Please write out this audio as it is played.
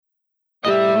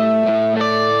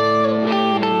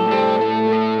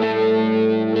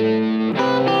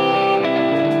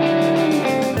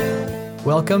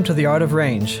Welcome to The Art of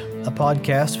Range, a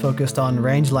podcast focused on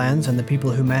rangelands and the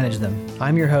people who manage them.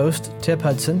 I'm your host, Tip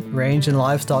Hudson, Range and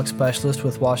Livestock Specialist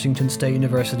with Washington State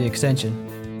University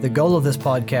Extension. The goal of this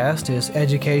podcast is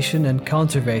education and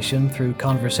conservation through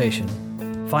conversation.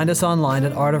 Find us online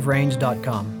at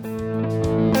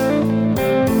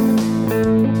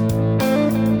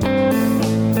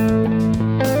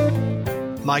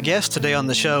artofrange.com. My guest today on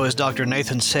the show is Dr.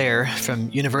 Nathan Sayre from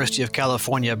University of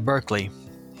California, Berkeley.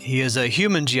 He is a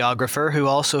human geographer who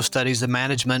also studies the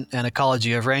management and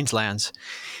ecology of rangelands.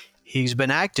 He's been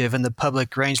active in the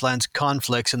public rangelands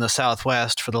conflicts in the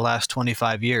Southwest for the last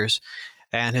 25 years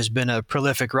and has been a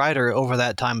prolific writer over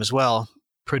that time as well,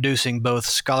 producing both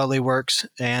scholarly works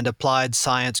and applied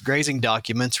science grazing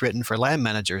documents written for land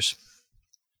managers.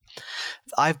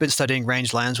 I've been studying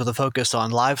rangelands with a focus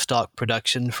on livestock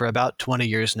production for about 20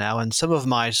 years now, and some of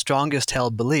my strongest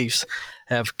held beliefs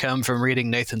have come from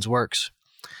reading Nathan's works.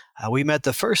 We met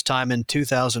the first time in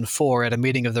 2004 at a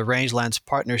meeting of the Rangelands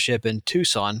Partnership in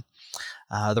Tucson.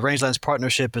 The Rangelands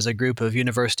Partnership is a group of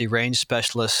university range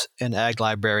specialists and ag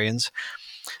librarians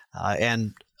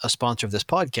and a sponsor of this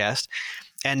podcast.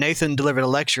 And Nathan delivered a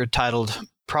lecture titled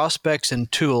Prospects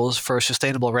and Tools for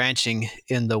Sustainable Ranching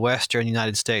in the Western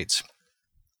United States.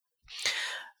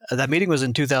 That meeting was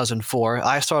in 2004.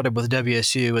 I started with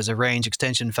WSU as a range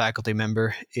extension faculty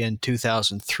member in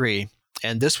 2003.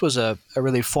 And this was a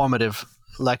really formative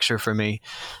lecture for me.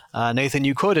 Nathan,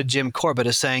 you quoted Jim Corbett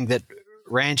as saying that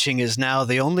ranching is now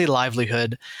the only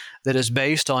livelihood that is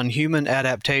based on human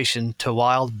adaptation to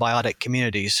wild biotic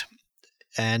communities,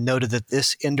 and noted that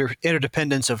this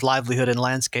interdependence of livelihood and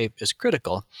landscape is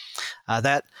critical.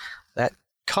 That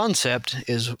concept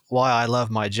is why I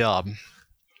love my job.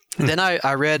 Then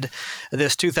I read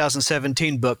this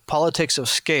 2017 book, Politics of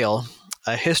Scale,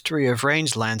 A History of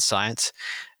Rangeland Science,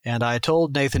 and I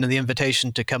told Nathan in the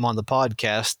invitation to come on the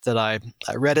podcast that I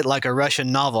read it like a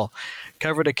Russian novel,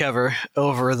 cover to cover,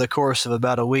 over the course of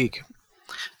about a week.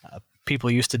 People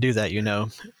used to do that,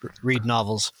 read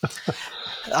novels.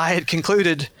 I had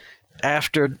concluded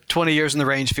after 20 years in the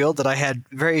range field that I had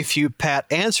very few pat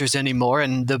answers anymore,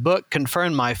 and the book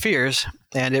confirmed my fears,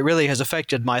 and it really has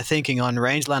affected my thinking on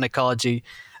rangeland ecology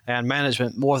and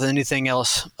management more than anything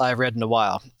else I've read in a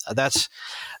while. That's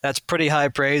pretty high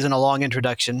praise and a long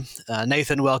introduction.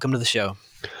 Nathan, welcome to the show.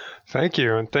 Thank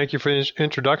you, and thank you for the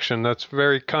introduction. That's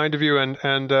very kind of you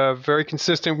and very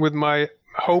consistent with my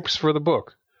hopes for the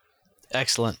book.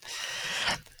 Excellent.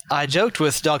 I joked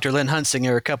with Dr. Lynn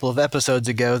Hunsinger a couple of episodes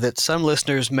ago that some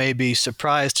listeners may be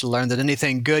surprised to learn that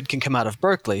anything good can come out of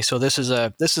Berkeley. So this is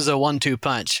a 1-2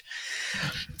 punch.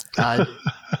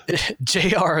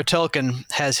 J.R.R. Tolkien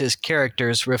has his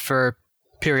characters refer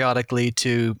periodically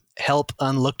to help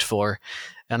unlooked for.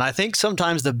 And I think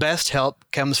sometimes the best help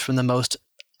comes from the most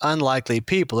unlikely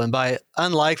people. And by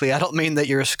unlikely, I don't mean that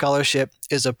your scholarship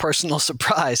is a personal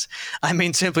surprise. I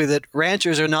mean simply that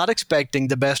ranchers are not expecting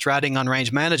the best writing on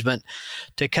range management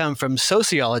to come from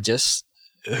sociologists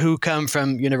who come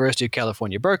from University of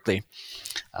California, Berkeley.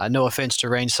 No offense to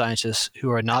range scientists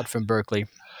who are not from Berkeley.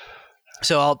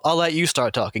 So I'll let you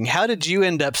start talking. How did you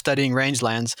end up studying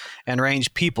rangelands and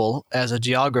range people as a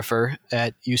geographer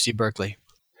at UC Berkeley?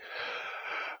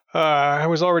 I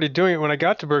was already doing it when I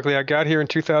got to Berkeley. I got here in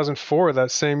 2004, that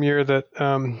same year that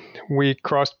we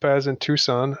crossed paths in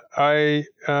Tucson. I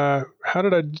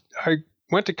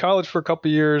went to college for a couple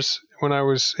of years when I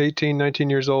was 18,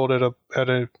 19 years old at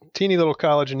a teeny little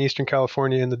college in Eastern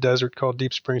California in the desert called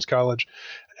Deep Springs College.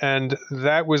 And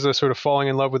that was a sort of falling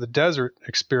in love with the desert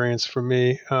experience for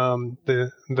me.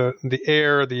 The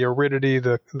air, the aridity,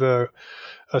 the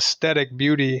aesthetic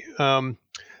beauty.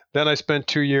 Then I spent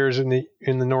 2 years in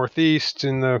the Northeast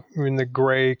in the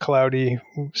gray, cloudy,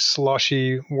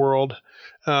 slushy world.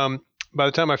 By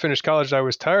the time I finished college, I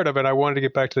was tired of it. I wanted to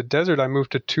get back to the desert. I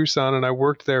moved to Tucson and I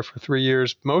worked there for 3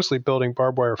 years, mostly building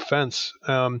barbed wire fence.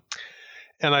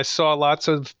 And I saw lots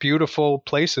of beautiful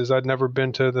places. I'd never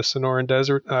been to the Sonoran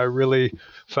Desert. I really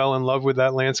fell in love with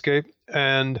that landscape.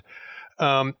 And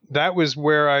that was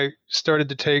where I started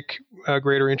to take a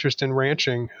greater interest in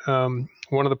ranching.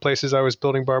 One of the places I was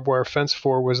building barbed wire fence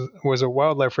for was a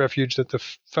wildlife refuge that the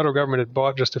federal government had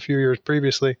bought just a few years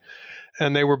previously.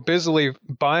 And they were busily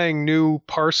buying new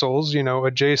parcels,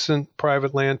 adjacent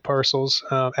private land parcels,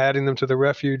 adding them to the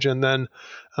refuge, and then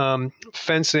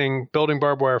building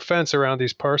barbed wire fence around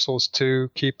these parcels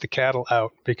to keep the cattle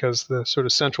out, because the sort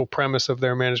of central premise of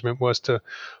their management was to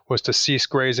cease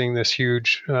grazing this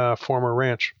huge former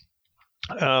ranch.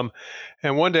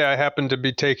 And one day I happened to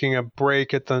be taking a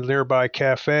break at the nearby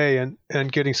cafe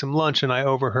and getting some lunch, and I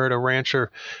overheard a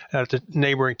rancher at the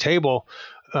neighboring table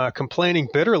complaining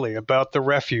bitterly about the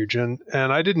refuge, and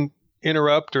I didn't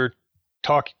interrupt or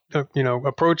talk,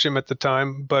 approach him at the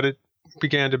time, but it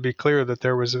began to be clear that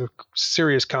there was a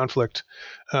serious conflict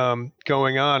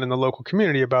going on in the local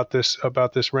community about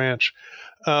this ranch.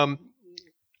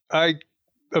 I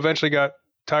eventually got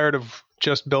tired of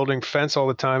just building fence all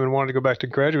the time and wanted to go back to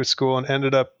graduate school, and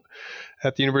ended up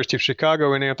at the University of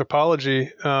Chicago in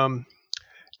anthropology.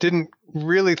 Didn't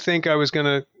really think I was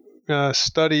going to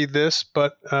study this,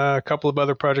 but a couple of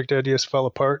other project ideas fell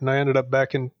apart, and I ended up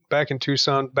back in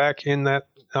Tucson,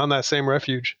 on that same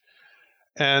refuge.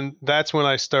 And that's when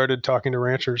I started talking to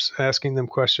ranchers, asking them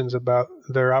questions about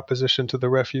their opposition to the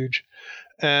refuge.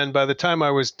 And by the time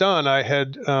I was done, I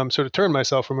had sort of turned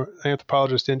myself from an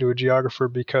anthropologist into a geographer,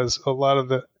 because a lot of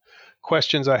the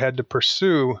questions I had to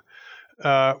pursue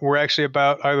were actually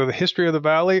about either the history of the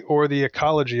valley or the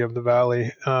ecology of the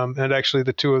valley. And actually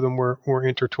the two of them were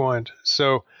intertwined.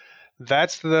 So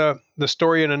that's the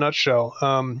story in a nutshell.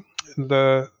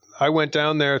 I went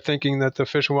down there thinking that the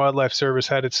Fish and Wildlife Service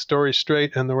had its story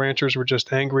straight, and the ranchers were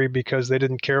just angry because they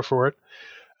didn't care for it.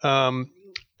 And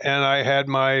I had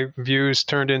my views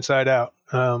turned inside out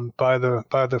by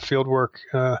the field work.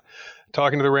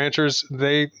 Talking to the ranchers,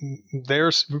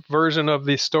 their version of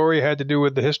the story had to do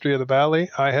with the history of the valley.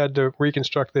 I had to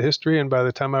reconstruct the history, and by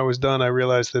the time I was done, I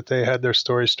realized that they had their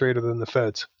story straighter than the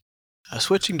feds.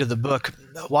 Switching to the book,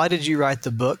 why did you write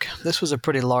the book? This was a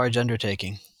pretty large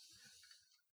undertaking.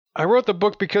 I wrote the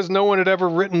book because no one had ever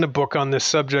written a book on this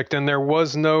subject, and there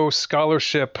was no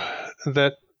scholarship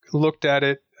that looked at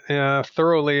it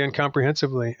thoroughly and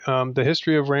comprehensively. The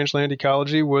history of rangeland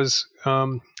ecology was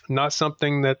not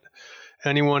something that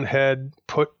anyone had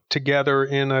put together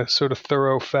in a sort of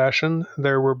thorough fashion.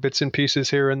 There were bits and pieces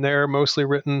here and there, mostly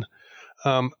written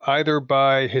either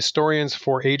by historians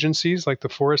for agencies like the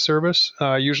Forest Service,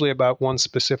 usually about one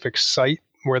specific site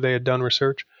where they had done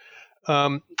research,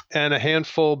 and a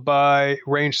handful by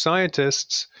range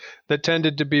scientists that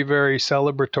tended to be very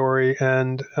celebratory,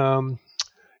 and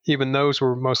even those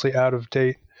were mostly out of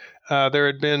date. There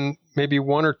had been maybe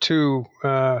one or two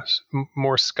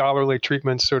more scholarly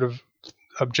treatments, sort of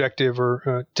objective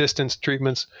or distance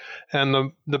treatments,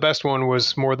 and the best one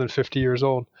was more than 50 years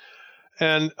old.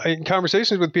 And in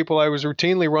conversations with people, I was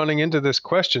routinely running into this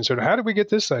question, sort of, how did we get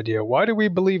this idea? Why do we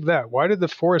believe that? Why did the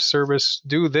Forest Service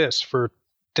do this for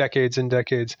decades and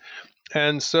decades?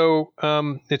 And so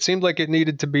it seemed like it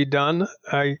needed to be done.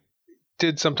 I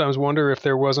did sometimes wonder if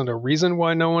there wasn't a reason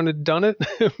why no one had done it,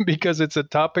 because it's a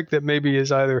topic that maybe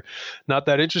is either not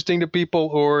that interesting to people,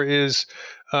 or is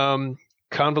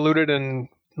convoluted and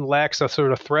lacks a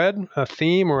sort of thread, a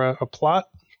theme, or a plot.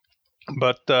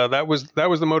 But that was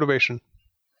the motivation.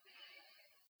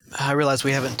 I realize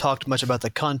we haven't talked much about the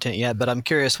content yet, but I'm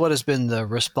curious, what has been the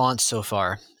response so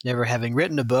far? Never having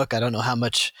written a book, I don't know how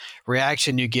much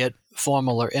reaction you get,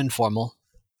 formal or informal.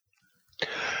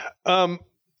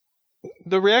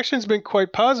 The reaction's been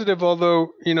quite positive,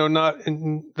 although,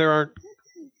 there aren't,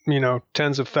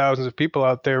 tens of thousands of people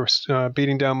out there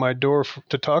beating down my door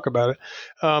to talk about it.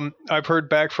 I've heard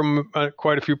back from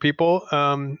quite a few people.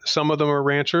 Some of them are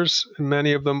ranchers.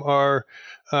 Many of them are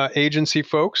agency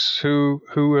folks who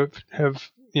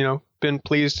have been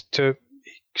pleased to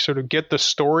sort of get the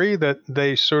story that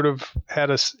they sort of had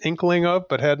an inkling of,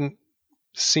 but hadn't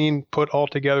seen put all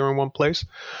together in one place.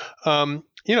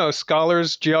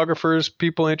 Scholars, geographers,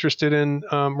 people interested in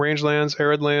rangelands,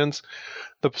 arid lands,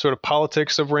 the sort of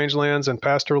politics of rangelands and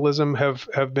pastoralism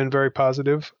have been very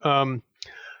positive.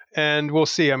 And we'll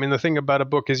see. I mean, the thing about a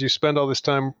book is you spend all this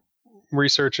time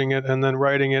researching it and then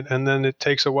writing it, and then it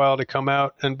takes a while to come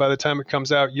out. And by the time it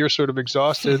comes out, you're sort of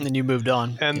exhausted. And you moved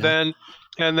on. And then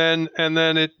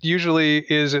it usually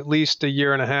is at least a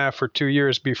year and a half or 2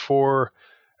 years before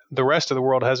the rest of the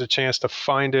world has a chance to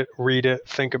find it, read it,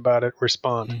 think about it,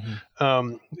 respond.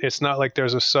 Mm-hmm. It's not like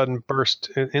there's a sudden burst,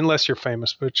 unless you're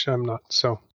famous, which I'm not.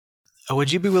 So,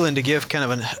 would you be willing to give kind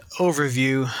of an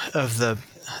overview of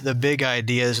the big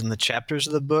ideas in the chapters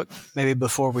of the book, maybe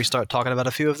before we start talking about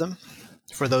a few of them,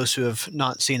 for those who have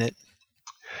not seen it?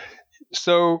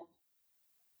 So,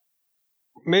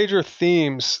 major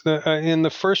themes. In the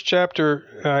first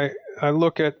chapter, I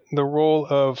look at the role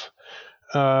of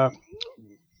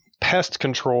pest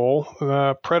control,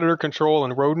 predator control,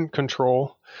 and rodent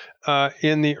control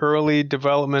in the early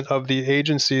development of the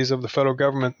agencies of the federal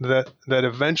government that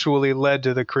eventually led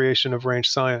to the creation of range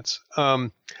science.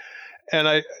 And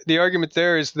the argument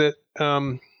there is that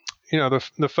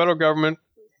the federal government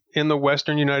in the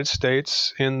Western United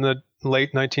States in the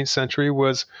late 19th century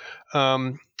was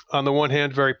on the one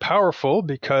hand, very powerful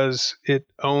because it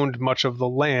owned much of the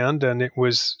land and it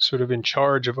was sort of in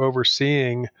charge of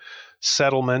overseeing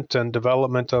settlement and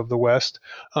development of the West.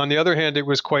 On the other hand, it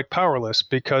was quite powerless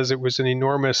because it was an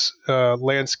enormous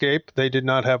landscape. They did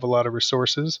not have a lot of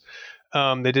resources.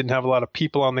 They didn't have a lot of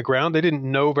people on the ground. They didn't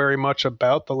know very much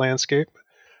about the landscape.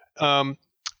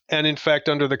 And in fact,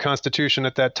 under the Constitution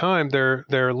at that time,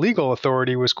 their legal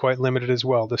authority was quite limited as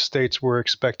well. The states were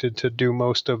expected to do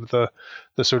most of the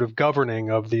sort of governing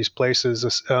of these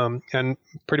places, and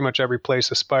pretty much every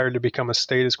place aspired to become a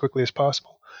state as quickly as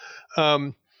possible.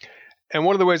 And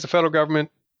one of the ways the federal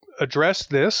government addressed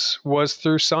this was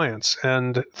through science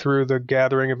and through the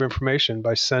gathering of information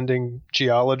by sending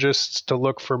geologists to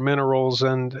look for minerals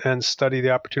and study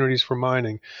the opportunities for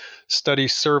mining, study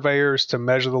surveyors to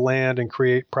measure the land and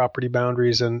create property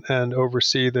boundaries and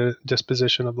oversee the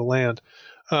disposition of the land.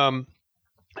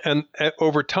 And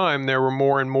over time, there were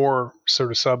more and more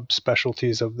sort of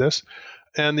subspecialties of this.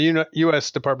 And the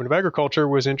U.S. Department of Agriculture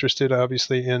was interested,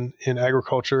 obviously, in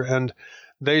agriculture, and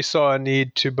they saw a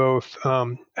need to both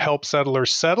help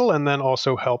settlers settle and then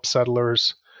also help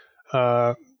settlers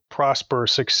prosper,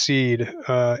 succeed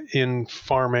in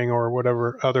farming or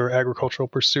whatever other agricultural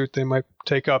pursuit they might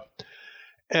take up.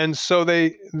 And so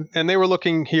they were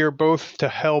looking here both to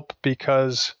help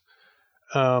because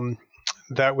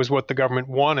that was what the government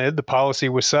wanted. The policy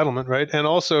was settlement, right? And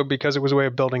also because it was a way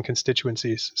of building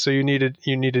constituencies. So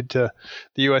the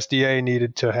USDA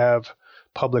needed to have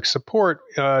public support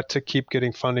to keep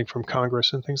getting funding from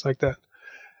Congress and things like that.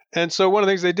 And so one of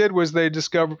the things they did was they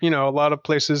discovered, a lot of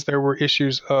places there were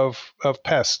issues of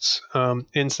pests,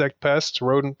 insect pests,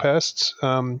 rodent pests,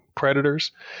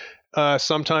 predators.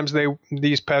 Sometimes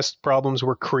these pest problems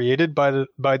were created by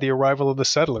the arrival of the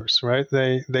settlers, right?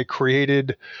 They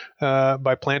created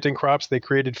by planting crops, they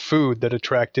created food that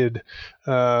attracted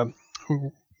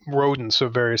rodents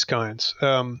of various kinds.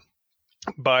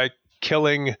 By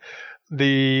killing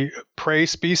the prey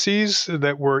species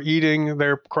that were eating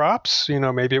their crops,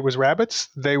 maybe it was rabbits,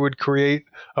 they would create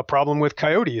a problem with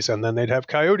coyotes, and then they'd have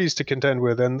coyotes to contend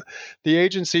with. And the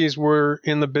agencies were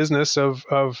in the business of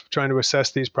trying to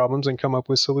assess these problems and come up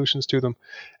with solutions to them.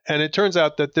 And it turns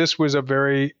out that this was a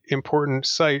very important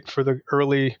site for the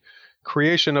early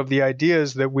creation of the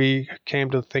ideas that we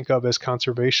came to think of as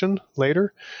conservation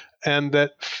later, and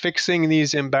that fixing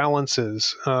these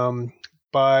imbalances,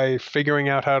 by figuring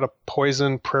out how to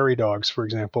poison prairie dogs, for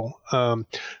example,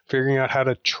 figuring out how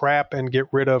to trap and get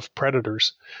rid of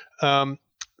predators.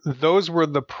 Those were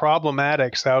the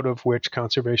problematics out of which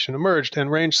conservation emerged.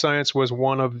 And range science was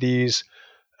one of these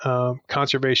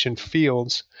conservation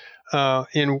fields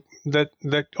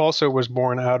that also was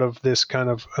born out of this kind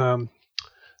of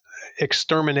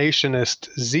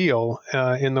exterminationist zeal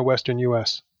in the Western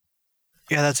U.S.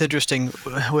 Yeah, that's interesting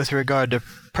with regard to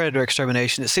predator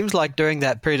extermination. It seems like during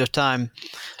that period of time,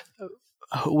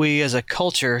 we as a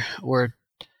culture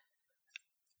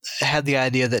had the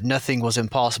idea that nothing was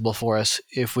impossible for us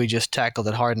if we just tackled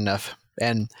it hard enough.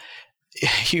 And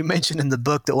you mentioned in the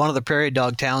book that one of the prairie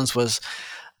dog towns was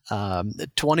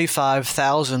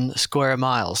 25,000 square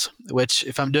miles, which,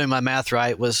 if I'm doing my math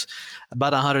right, was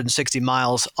about 160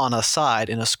 miles on a side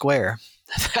in a square.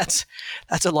 That's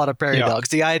a lot of prairie dogs.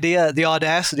 The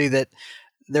audacity that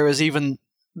there was even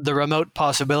the remote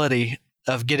possibility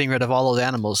of getting rid of all those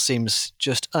animals seems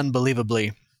just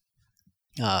unbelievably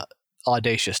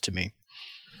audacious to me.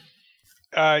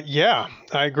 Yeah,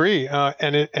 I agree.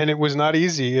 And it was not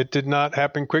easy. It did not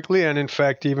happen quickly. And in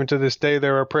fact, even to this day,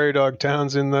 there are prairie dog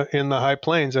towns in the high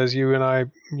plains, as you and I,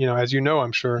 as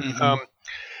I'm sure.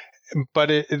 Mm-hmm. But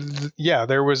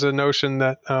there was a notion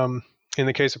that, in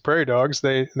the case of prairie dogs,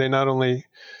 they not only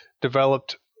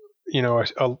developed,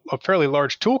 a fairly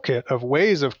large toolkit of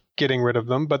ways of getting rid of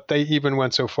them, but they even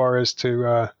went so far as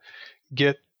to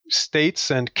get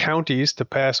states and counties to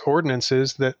pass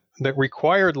ordinances that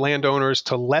required landowners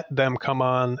to let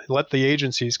the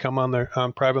agencies come on their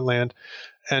private land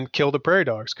and kill the prairie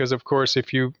dogs. Because, of course,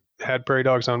 if you had prairie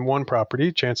dogs on one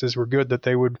property, chances were good that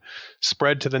they would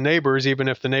spread to the neighbors, even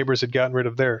if the neighbors had gotten rid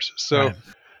of theirs. So,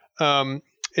 right.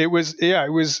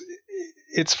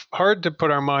 It's hard to put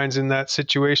our minds in that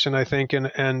situation, I think,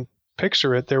 and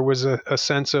picture it. There was a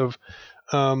sense of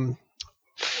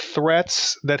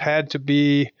threats that had to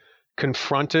be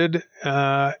confronted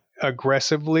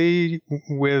aggressively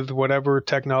with whatever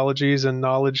technologies and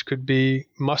knowledge could be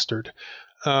mustered.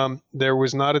 There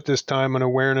was not at this time an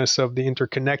awareness of the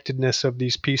interconnectedness of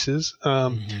these pieces.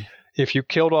 Mm-hmm. If you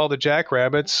killed all the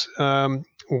jackrabbits,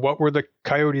 what were the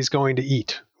coyotes going to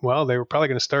eat? well, they were probably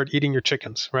going to start eating your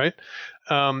chickens, right?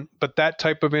 But that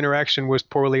type of interaction was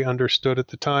poorly understood at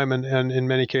the time, and in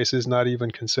many cases not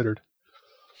even considered.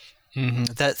 Mm-hmm.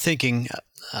 That thinking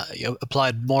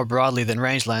applied more broadly than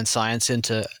rangeland science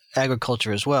into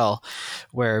agriculture as well,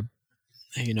 where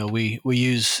we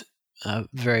use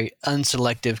very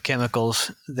unselective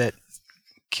chemicals that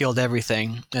killed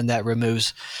everything, and that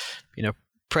removes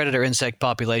predator insect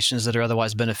populations that are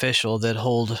otherwise beneficial that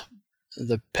hold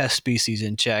the pest species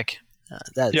in check.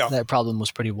 That problem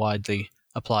was pretty widely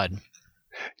applied.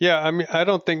 Yeah, I mean, I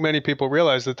don't think many people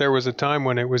realize that there was a time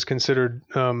when it was considered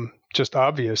just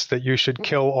obvious that you should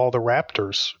kill all the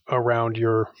raptors around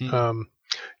your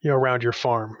around your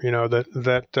farm.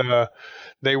 That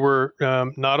they were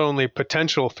not only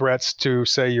potential threats to,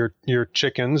 say, your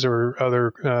chickens or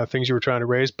other things you were trying to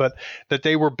raise, but that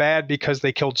they were bad because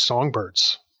they killed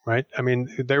songbirds. Right. I mean,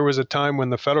 there was a time when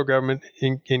the federal government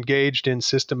engaged in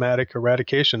systematic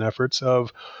eradication efforts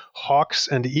of hawks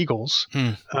and eagles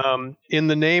in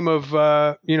the name of,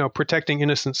 protecting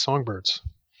innocent songbirds.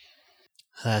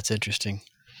 That's interesting.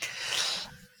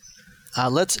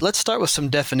 Let's start with some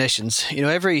definitions.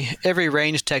 Every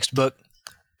range textbook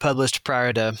published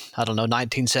prior to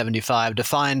 1975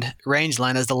 defined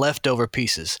rangeland as the leftover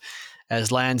pieces,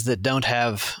 as lands that don't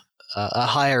have a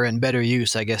higher and better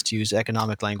use, I guess, to use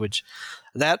economic language.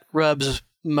 That rubs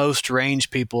most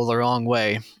range people the wrong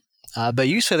way. But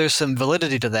you say there's some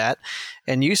validity to that,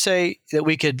 and you say that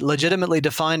we could legitimately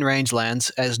define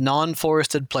rangelands as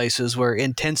non-forested places where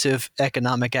intensive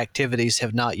economic activities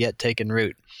have not yet taken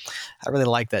root. I really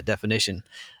like that definition.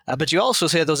 But you also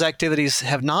say those activities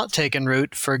have not taken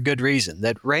root for good reason,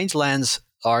 that rangelands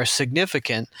are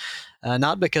significant,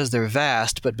 not because they're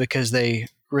vast, but because they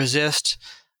resist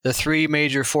the three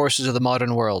major forces of the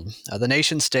modern world: the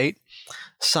nation state,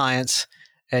 science,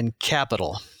 and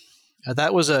capital.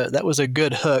 That was a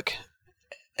good hook,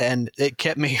 and it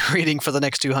kept me reading for the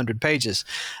next 200 pages.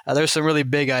 There's some really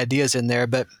big ideas in there,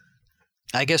 but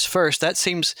I guess first, that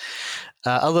seems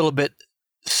a little bit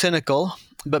cynical,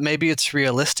 but maybe it's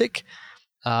realistic.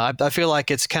 I feel like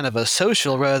it's kind of a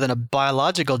social rather than a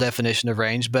biological definition of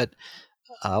range, but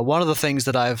one of the things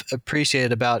that I've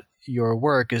appreciated about your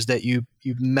work is that you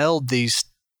meld these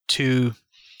two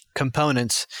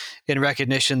components in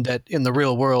recognition that in the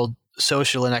real world,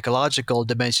 social and ecological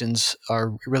dimensions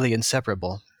are really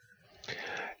inseparable.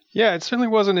 Yeah, it certainly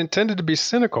wasn't intended to be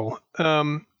cynical.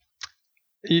 I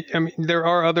mean, there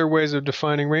are other ways of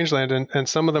defining rangeland, and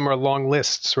some of them are long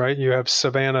lists, right? You have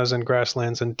savannas and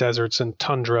grasslands and deserts and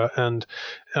tundra, and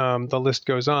the list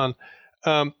goes on.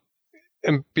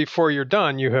 And before you're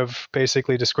done, you have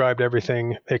basically described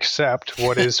everything except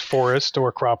what is forest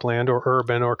or cropland or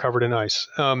urban or covered in ice.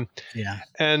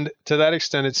 And to that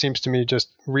extent, it seems to me just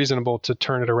reasonable to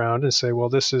turn it around and say, well,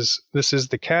 this is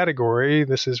the category.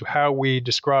 This is how we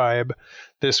describe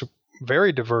this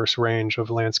very diverse range of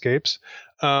landscapes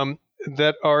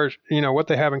that are, what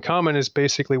they have in common is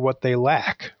basically what they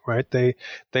lack, right?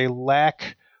 They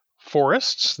lack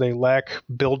forests, they lack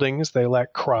buildings, they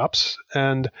lack crops,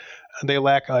 and they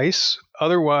lack ice.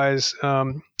 Otherwise,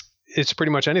 it's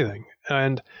pretty much anything.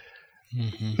 And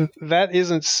that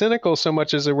isn't cynical so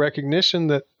much as a recognition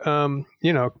that,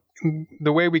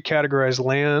 the way we categorize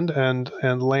land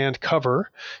and land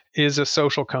cover is a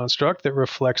social construct that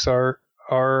reflects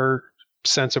our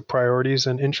sense of priorities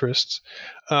and interests.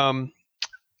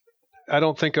 I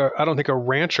don't think a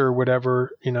rancher would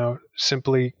ever,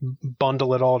 simply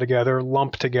bundle it all together,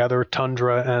 lump together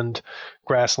tundra and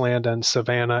grassland and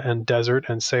savanna and desert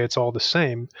and say it's all the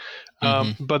same.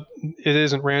 But it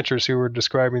isn't ranchers who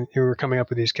were coming up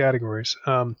with these categories.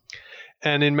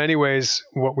 And in many ways,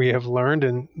 what we have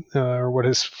learned or what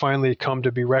has finally come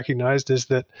to be recognized is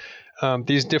that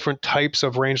these different types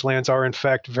of rangelands are in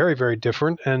fact very, very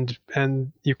different, and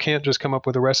you can't just come up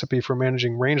with a recipe for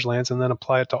managing rangelands and then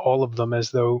apply it to all of them as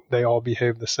though they all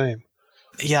behave the same.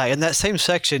 Yeah, in that same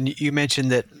section, you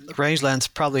mentioned that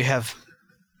rangelands probably have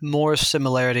more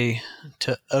similarity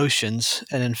to oceans,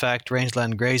 and in fact,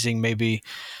 rangeland grazing may be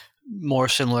more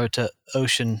similar to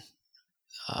ocean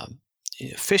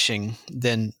fishing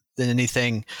than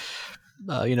anything,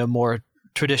 more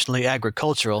traditionally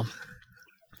agricultural.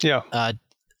 Yeah.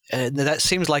 And that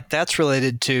seems like that's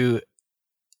related to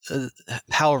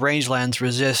how rangelands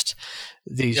resist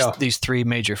these three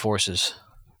major forces.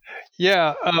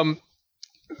 Yeah.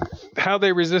 How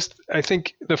they resist, I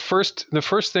think the first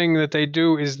thing that they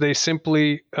do is they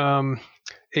simply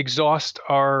exhaust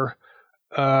our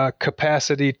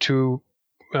capacity to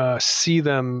see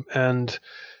them and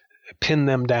pin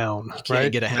them down. You can't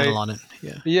right? get a handle on it.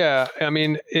 Yeah. I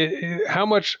mean, how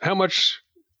much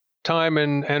time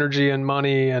and energy and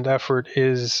money and effort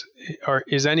is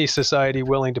any society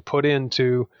willing to put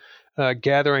into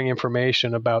gathering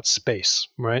information about space,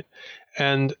 right?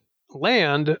 And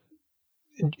land,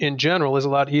 in general, is a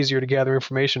lot easier to gather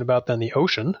information about than the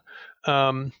ocean.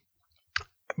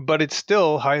 But it's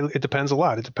still highly. It depends a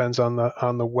lot. It depends on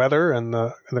the weather and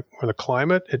the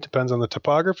climate. It depends on the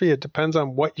topography. It depends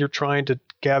on what you're trying to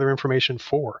gather information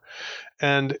for.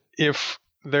 And if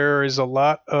there is a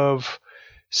lot of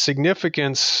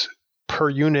significance per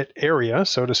unit area,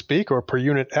 so to speak, or per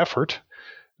unit effort,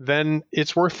 then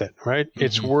it's worth it, right? Mm-hmm.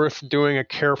 It's worth doing a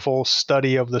careful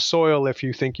study of the soil if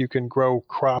you think you can grow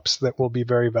crops that will be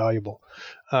very valuable.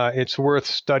 It's worth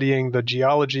studying the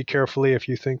geology carefully if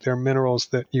you think there are minerals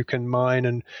that you can mine,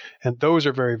 and those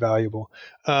are very valuable.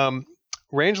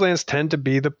 Rangelands tend to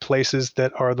be the places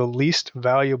that are the least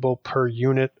valuable per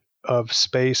unit of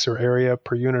space or area,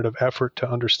 per unit of effort to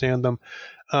understand them.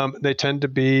 They tend to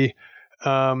be,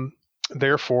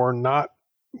 therefore, not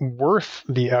worth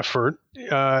the effort,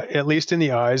 at least in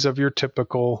the eyes of your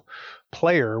typical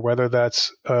player, whether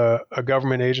that's a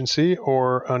government agency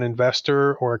or an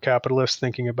investor or a capitalist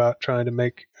thinking about trying to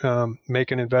make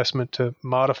an investment to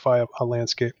modify a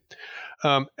landscape.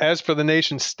 As for the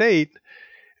nation state,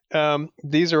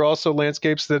 these are also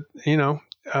landscapes that,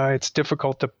 it's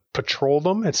difficult to patrol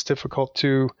them. It's difficult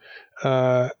to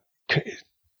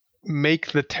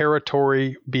make the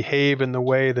territory behave in the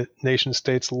way that nation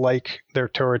states like their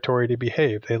territory to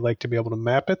behave. They like to be able to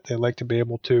map it. They like to be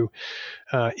able to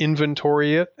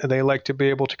inventory it. They like to be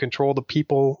able to control the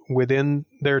people within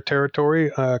their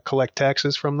territory, collect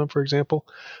taxes from them, for example.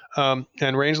 And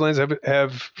rangelands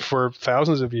have for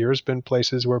thousands of years been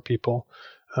places where people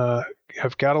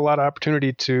have got a lot of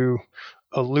opportunity to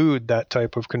elude that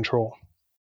type of control.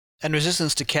 And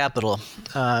resistance to capital.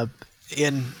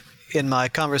 In my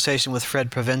conversation with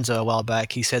Fred Provenza a while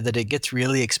back, he said that it gets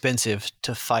really expensive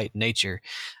to fight nature.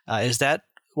 Is that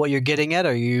what you're getting at?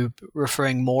 Are you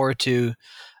referring more to,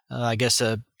 I guess,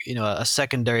 a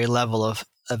secondary level of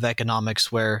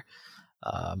economics where,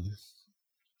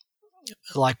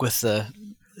 like with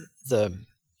the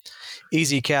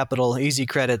easy capital, easy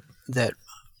credit that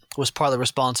was partly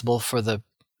responsible for the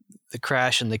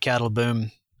crash and the cattle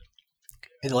boom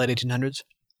in the late 1800s?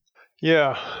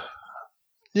 Yeah.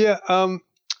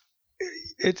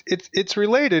 It's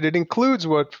related. It includes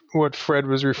what Fred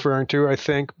was referring to, I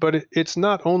think, but it's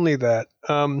not only that.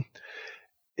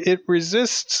 It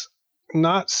resists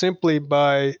not simply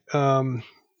by,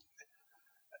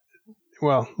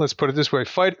 let's put it this way: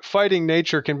 fighting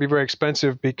nature can be very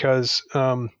expensive because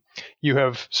you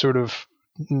have sort of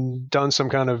done some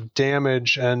kind of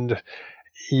damage and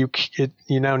you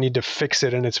now need to fix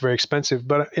it, and it's very expensive.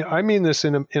 But I mean this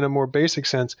in a more basic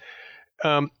sense.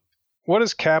 What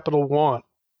does capital want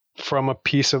from a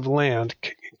piece of land?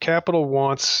 Capital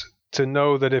wants to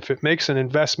know that if it makes an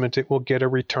investment, it will get a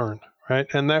return, right?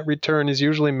 And that return is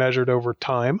usually measured over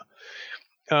time.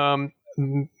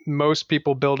 Most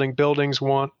people building buildings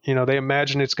want, they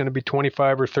imagine it's going to be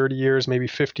 25 or 30 years, maybe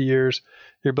 50 years.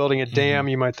 You're building a dam,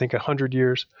 you might think 100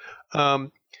 years.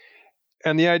 And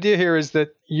the idea here is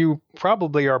that you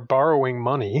probably are borrowing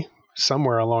money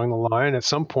somewhere along the line at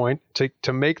some point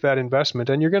to make that investment,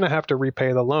 and you're going to have to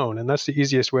repay the loan. And that's the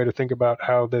easiest way to think about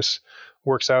how this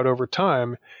works out over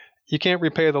time. You can't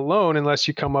repay the loan unless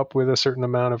you come up with a certain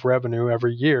amount of revenue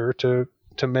every year to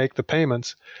make the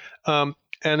payments. And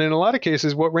in a lot of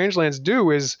cases, what rangelands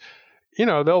do is,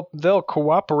 they'll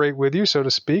cooperate with you, so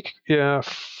to speak,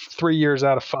 3 years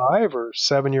out of 5 or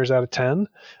 7 years out of 10.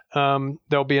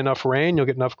 There'll be enough rain, you'll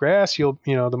get enough grass,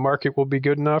 the market will be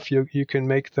good enough, you can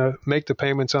make the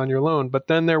payments on your loan. But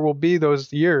then there will be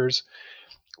those years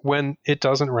when it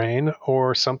doesn't rain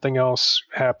or something else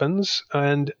happens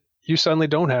and you suddenly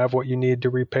don't have what you need to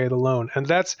repay the loan. And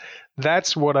that's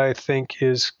what I think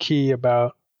is key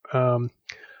about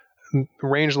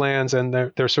rangelands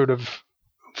and their sort of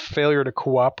failure to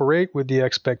cooperate with the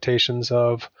expectations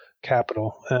of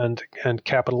capital and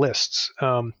capitalists.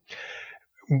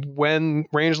 When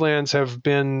rangelands have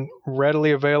been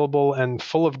readily available and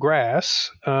full of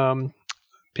grass,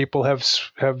 people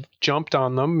have jumped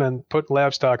on them and put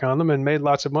livestock on them and made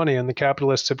lots of money, and the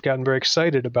capitalists have gotten very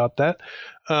excited about that.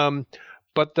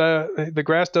 But the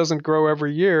grass doesn't grow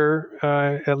every year,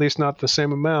 at least not the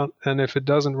same amount. And if it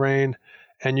doesn't rain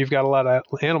and you've got a lot of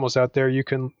animals out there, you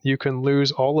can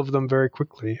lose all of them very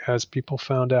quickly, as people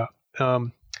found out.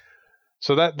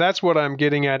 So that's what I'm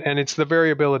getting at, and it's the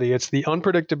variability. It's the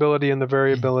unpredictability and the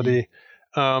variability,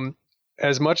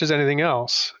 as much as anything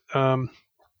else.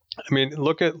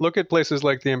 Look at places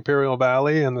like the Imperial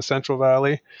Valley and the Central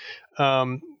Valley,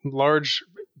 large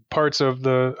parts of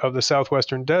the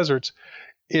southwestern deserts,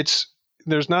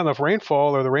 there's not enough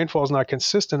rainfall, or the rainfall is not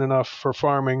consistent enough for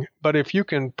farming. But if you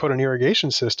can put an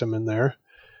irrigation system in there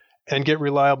and get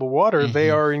reliable water, they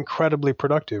are incredibly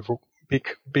productive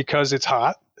because it's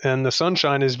hot and the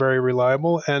sunshine is very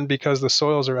reliable, and because the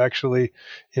soils are actually,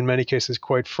 in many cases,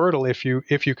 quite fertile if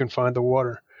you can find the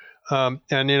water. And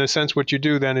in a sense, what you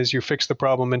do then is you fix the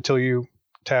problem until you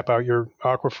tap out your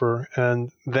aquifer,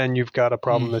 and then you've got a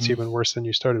problem that's even worse than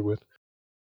you started with.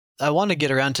 I want to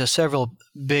get around to several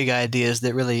big ideas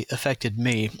that really affected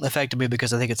me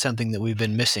because I think it's something that we've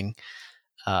been missing.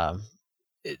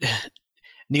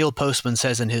 Neil Postman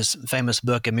says in his famous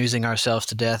book, Amusing Ourselves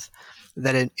to Death,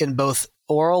 that in both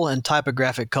oral and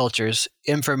typographic cultures,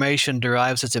 information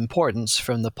derives its importance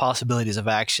from the possibilities of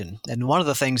action. And one of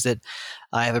the things that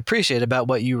I have appreciated about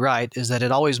what you write is that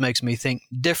it always makes me think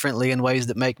differently in ways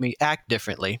that make me act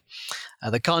differently.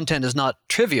 The content is not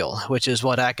trivial, which is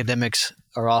what academics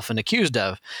are often accused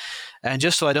of. And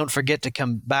just so I don't forget to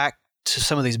come back to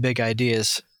some of these big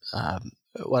ideas,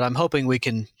 what I'm hoping we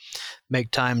can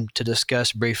make time to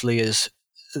discuss briefly is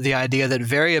the idea that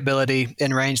variability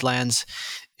in rangelands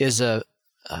is a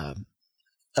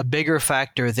bigger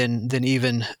factor than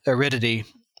even aridity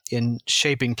in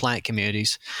shaping plant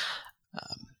communities.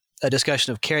 A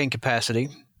discussion of carrying capacity,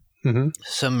 the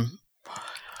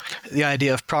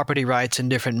idea of property rights and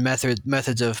different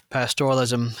methods of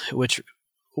pastoralism, which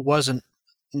wasn't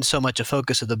so much a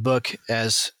focus of the book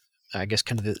as, I guess,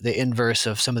 kind of the inverse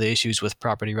of some of the issues with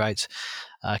property rights,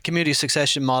 community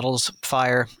succession models,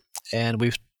 fire, and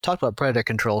we've talked about predator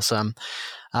control some.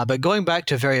 But going back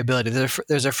to variability,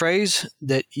 there's a phrase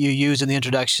that you use in the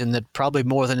introduction that probably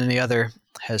more than any other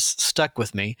has stuck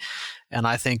with me, and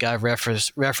I think I've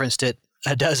referenced it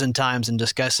a dozen times in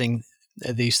discussing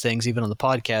these things, even on the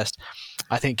podcast.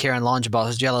 I think Karen Longebaugh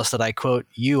is jealous that I quote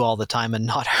you all the time and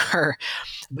not her.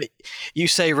 But you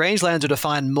say rangelands are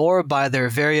defined more by their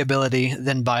variability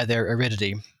than by their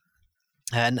aridity.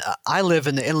 And I live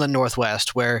in the inland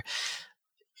Northwest where,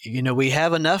 we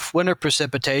have enough winter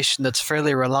precipitation that's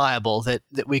fairly reliable that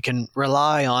we can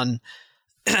rely on.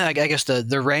 I guess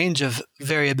the range of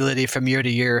variability from year to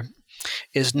year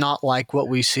is not like what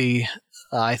we see,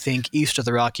 I think, east of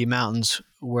the Rocky Mountains,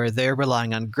 where they're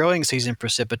relying on growing season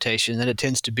precipitation, and it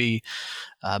tends to be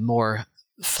more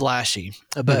flashy.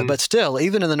 But still,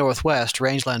 even in the Northwest,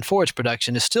 rangeland forage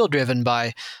production is still driven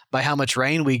by how much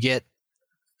rain we get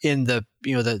in the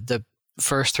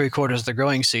first 3 quarters of the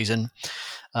growing season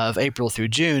of April through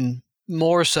June,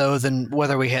 more so than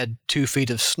whether we had 2 feet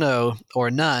of snow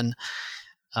or none,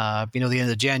 the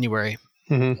end of January.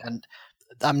 And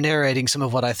I'm narrating some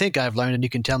of what I think I've learned, and you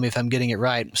can tell me if I'm getting it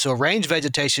right. So range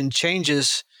vegetation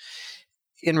changes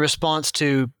in response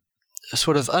to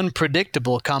sort of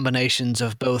unpredictable combinations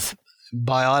of both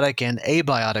biotic and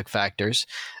abiotic factors,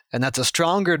 and that's a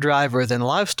stronger driver than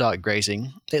livestock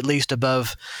grazing, at least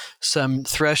above some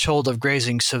threshold of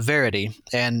grazing severity,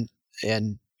 and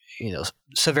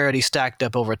severity stacked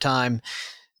up over time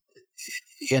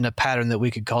in a pattern that we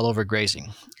could call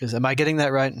overgrazing. Am I getting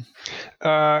that right?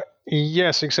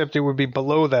 Yes, except it would be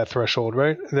below that threshold,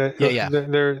 right? Yeah.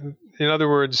 In other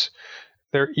words,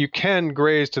 you can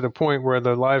graze to the point where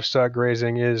the livestock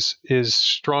grazing is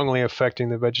strongly affecting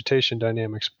the vegetation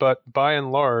dynamics, but by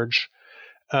and large,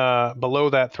 below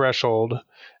that threshold,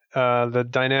 the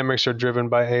dynamics are driven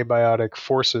by abiotic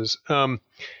forces.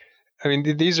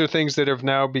 These are things that have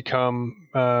now become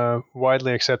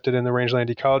widely accepted in the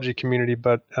rangeland ecology community,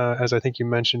 but as I think you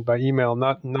mentioned by email,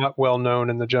 not well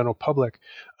known in the general public.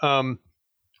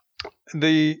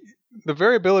 The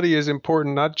variability is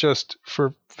important not just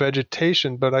for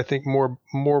vegetation, but I think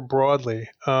more broadly.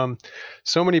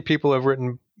 So many people have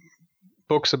written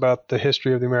books about the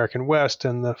history of the American West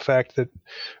and the fact that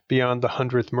beyond the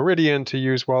 100th meridian, to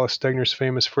use Wallace Stegner's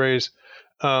famous phrase,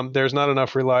 there's not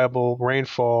enough reliable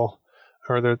rainfall,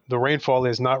 or the rainfall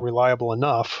is not reliable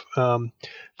enough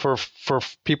for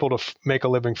people to make a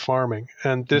living farming.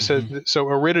 And this so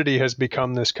aridity has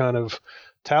become this kind of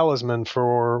talisman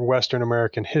for Western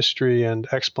American history and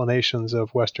explanations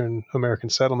of Western American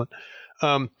settlement.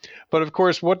 But of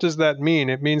course, what does that mean?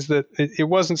 It means that it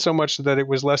wasn't so much that it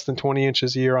was less than 20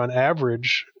 inches a year on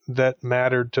average that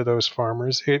mattered to those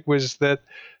farmers. It was that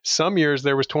some years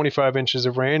there was 25 inches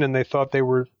of rain and they thought they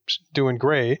were doing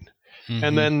great.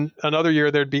 And then another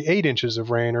year there'd be 8 inches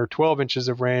of rain or 12 inches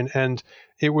of rain. And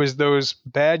it was those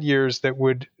bad years that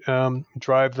would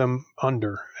drive them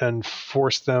under and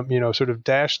force them, sort of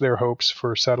dash their hopes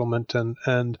for settlement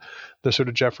and the sort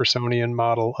of Jeffersonian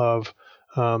model of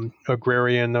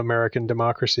agrarian American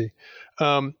democracy.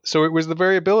 So it was the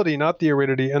variability, not the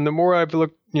aridity. And the more I've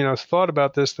thought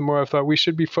about this, the more I've thought we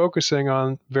should be focusing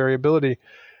on variability.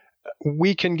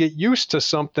 We can get used to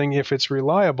something if it's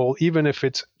reliable, even if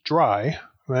it's dry,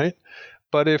 right?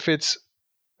 But if it's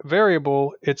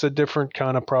variable, it's a different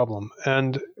kind of problem.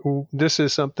 And this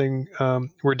is something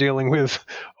we're dealing with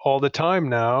all the time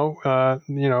now.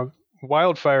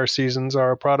 Wildfire seasons are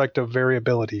a product of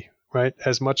variability, right?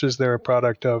 As much as they're a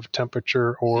product of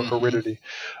temperature or aridity.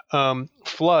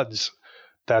 Floods,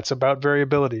 that's about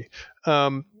variability.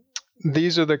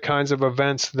 These are the kinds of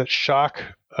events that shock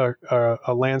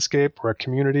a landscape or a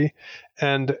community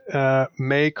and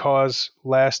may cause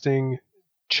lasting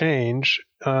change.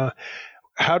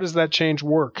 How does that change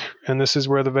work? And this is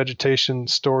where the vegetation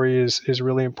story is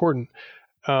really important.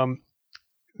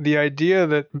 The idea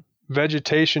that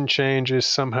vegetation change is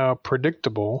somehow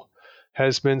predictable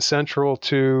has been central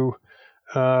to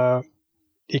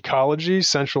ecology,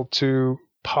 central to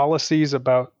policies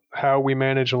about how we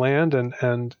manage land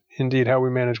and indeed how we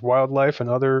manage wildlife and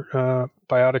other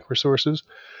biotic resources.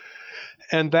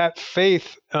 And that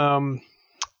faith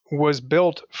was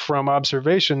built from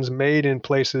observations made in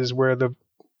places where the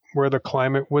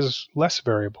climate was less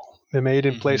variable. They made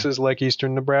in places like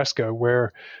eastern Nebraska,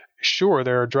 where sure,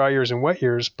 there are dry years and wet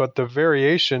years, but the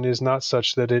variation is not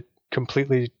such that it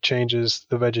completely changes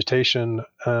the vegetation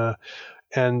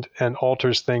and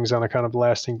alters things on a kind of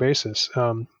lasting basis.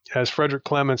 As Frederick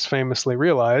Clements famously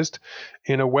realized,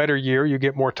 in a wetter year, you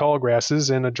get more tall grasses.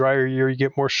 In a drier year, you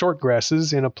get more short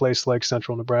grasses in a place like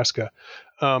central Nebraska.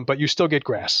 But you still get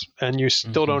grass, and you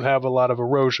still don't have a lot of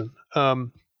erosion.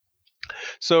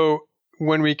 So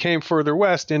when we came further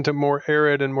west into more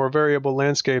arid and more variable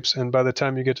landscapes, and by the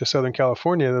time you get to Southern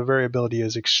California, the variability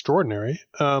is extraordinary.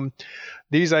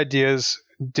 These ideas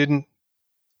didn't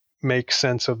make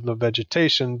sense of the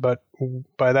vegetation, but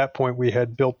by that point we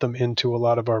had built them into a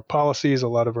lot of our policies, a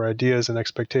lot of our ideas and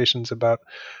expectations about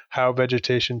how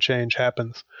vegetation change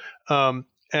happens.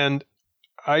 And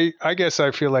I guess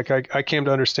I feel like I came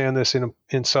to understand this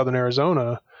in Southern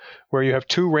Arizona, where you have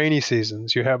two rainy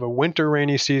seasons. You have a winter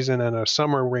rainy season and a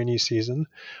summer rainy season.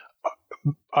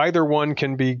 Either one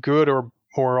can be good or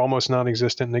almost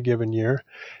non-existent in a given year.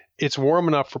 It's warm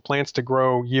enough for plants to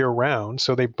grow year round,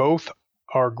 so they both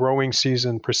are growing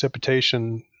season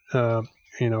precipitation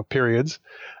periods.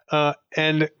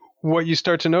 And what you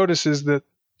start to notice is that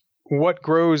what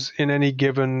grows in any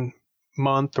given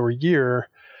month or year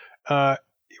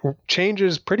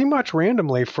changes pretty much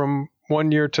randomly from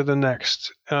one year to the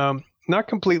next. Not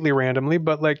completely randomly,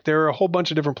 but like there are a whole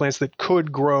bunch of different plants that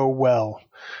could grow well.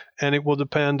 And it will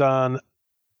depend on,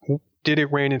 did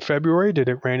it rain in February? Did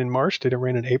it rain in March? Did it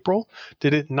rain in April?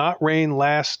 Did it not rain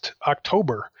last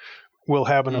October? Will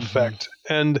have an effect.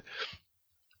 And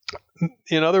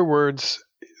in other words,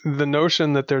 the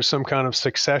notion that there's some kind of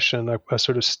succession, a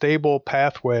sort of stable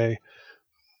pathway,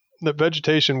 that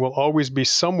vegetation will always be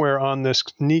somewhere on this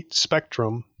neat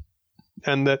spectrum,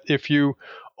 and that if you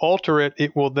alter it,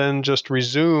 it will then just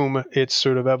resume its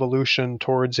sort of evolution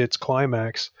towards its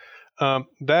climax.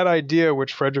 That idea,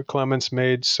 which Frederick Clements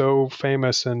made so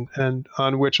famous and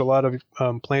on which a lot of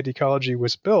plant ecology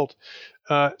was built,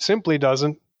 simply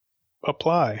doesn't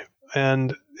apply.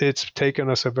 And it's taken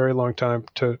us a very long time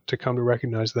to come to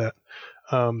recognize that.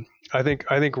 I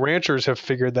think ranchers have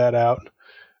figured that out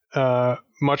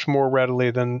much more readily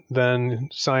than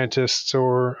scientists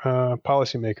or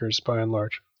policymakers, by and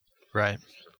large. Right.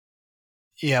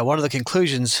 Yeah, one of the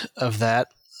conclusions of that,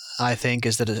 I think,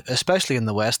 is that especially in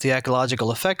the West, the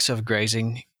ecological effects of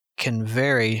grazing can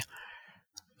vary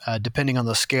depending on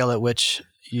the scale at which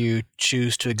you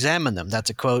choose to examine them. That's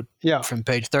a quote from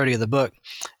page 30 of the book.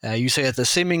 You say that the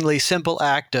seemingly simple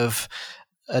act of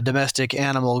a domestic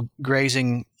animal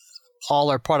grazing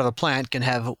all or part of a plant can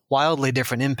have wildly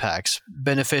different impacts,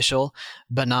 beneficial,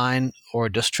 benign, or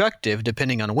destructive,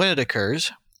 depending on when it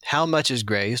occurs, how much is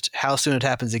grazed, how soon it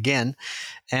happens again,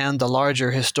 and the larger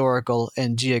historical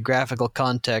and geographical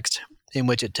context in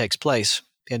which it takes place,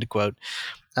 end quote.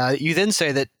 You then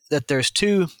say that there's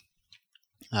two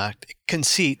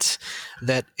conceits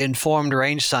that informed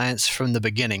range science from the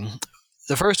beginning.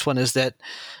 The first one is that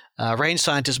range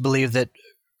scientists believe that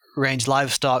range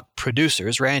livestock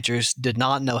producers, ranchers, did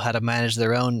not know how to manage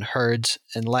their own herds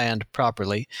and land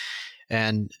properly.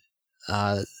 And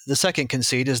the second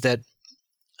conceit is that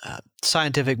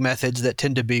scientific methods that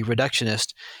tend to be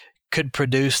reductionist could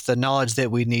produce the knowledge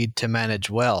that we need to manage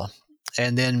well.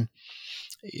 And then,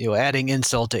 adding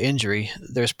insult to injury,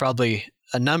 there's probably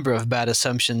a number of bad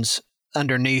assumptions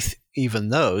underneath even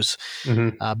those.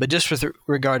 But just with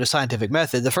regard to scientific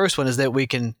method, the first one is that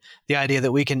the idea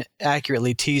that we can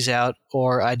accurately tease out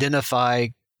or identify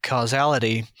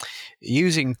causality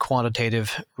using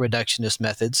quantitative reductionist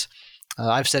methods.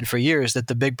 I've said for years that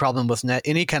the big problem with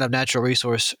any kind of natural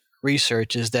resource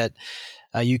research is that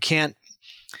you can't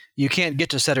get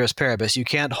to ceteris paribus. You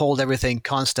can't hold everything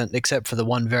constant except for the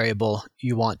one variable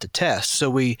you want to test. So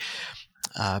we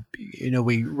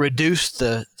reduce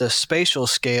the spatial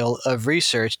scale of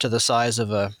research to the size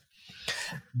of a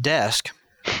desk,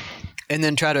 and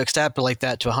then try to extrapolate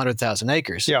that to 100,000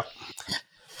 acres. Yeah.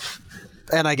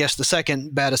 And I guess the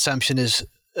second bad assumption is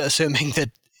assuming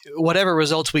that whatever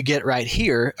results we get right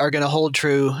here are going to hold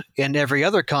true in every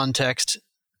other context,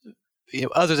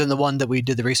 other than the one that we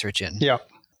did the research in. Yeah,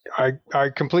 I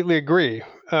completely agree.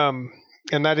 And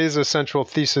that is a central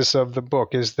thesis of the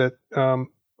book, is that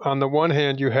on the one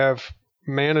hand, you have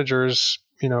managers,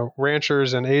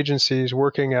 ranchers and agencies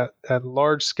working at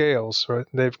large scales, right?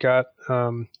 They've got,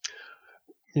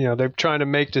 they're trying to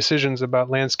make decisions about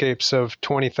landscapes of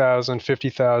 20,000,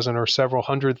 50,000, or several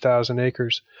 100,000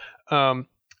 acres.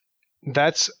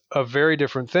 That's a very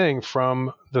different thing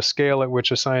from the scale at which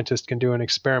a scientist can do an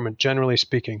experiment, generally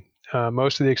speaking.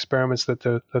 Most of the experiments that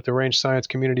the range science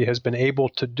community has been able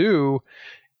to do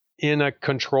in a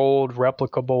controlled,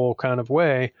 replicable kind of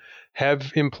way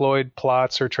have employed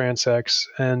plots or transects,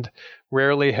 and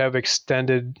rarely have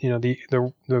extended,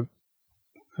 the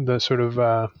sort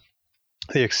of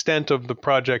the extent of the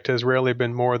project has rarely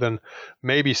been more than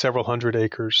maybe several hundred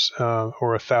acres or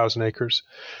 1,000 acres,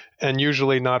 and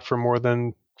usually not for more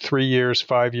than 3 years,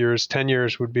 5 years, 10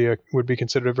 years would be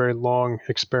considered a very long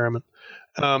experiment.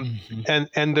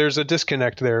 And there's a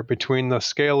disconnect there between the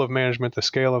scale of management, the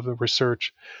scale of the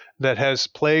research that has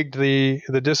plagued the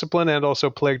discipline and also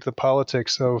plagued the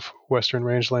politics of Western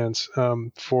rangelands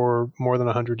for more than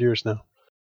 100 years now.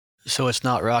 So it's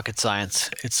not rocket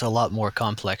science. It's a lot more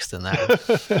complex than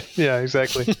that. Yeah,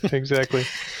 exactly.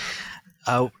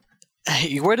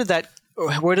 Where did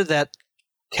that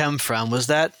come from? Was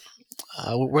that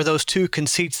were those two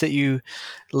conceits that you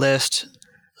list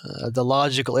the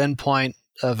logical endpoint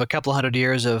of a couple hundred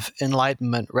years of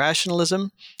Enlightenment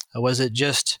rationalism? Or was it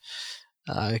just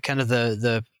kind of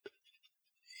the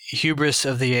hubris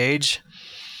of the age?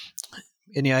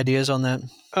 Any ideas on that?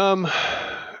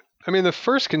 The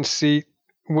first conceit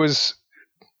was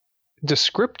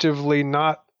descriptively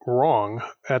not wrong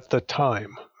at the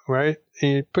time, right?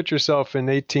 You put yourself in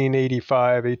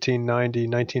 1885, 1890,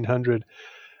 1900,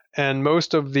 and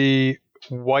most of the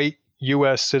white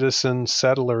U.S. citizen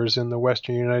settlers in the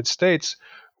western United States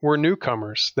were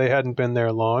newcomers. They hadn't been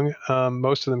there long.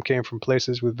 Most of them came from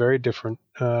places with very different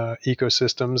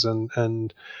ecosystems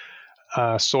and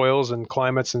soils and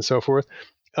climates and so forth.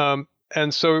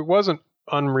 And so it wasn't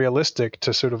unrealistic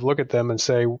to sort of look at them and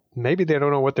say, maybe they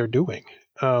don't know what they're doing.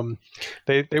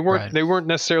 They weren't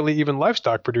necessarily even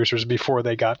livestock producers before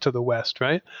they got to the West,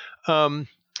 right?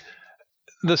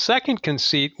 The second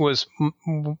conceit was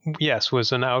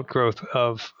an outgrowth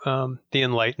of the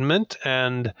Enlightenment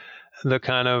and the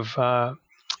kind of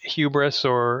hubris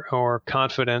or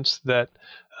confidence that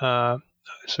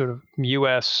sort of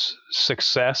U.S.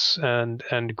 success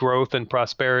and growth and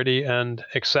prosperity and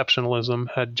exceptionalism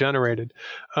had generated.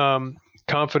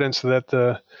 Confidence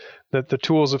that the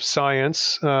tools of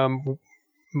science,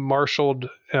 marshaled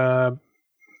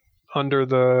under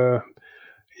the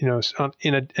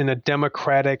in a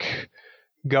democratic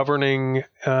governing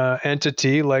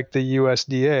entity like the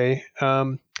USDA,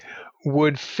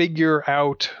 would figure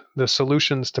out the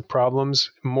solutions to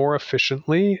problems more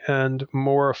efficiently and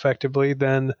more effectively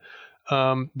than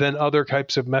other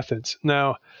types of methods.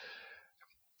 Now,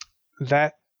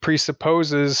 that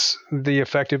presupposes the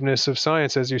effectiveness of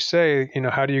science, as you say.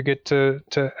 How do you get to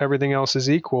everything else is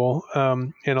equal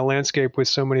in a landscape with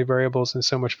so many variables and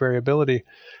so much variability?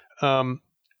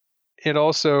 It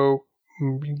also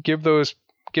give those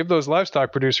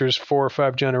livestock producers 4 or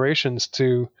 5 generations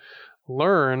to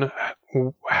learn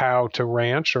how to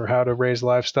ranch or how to raise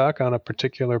livestock on a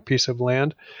particular piece of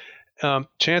land.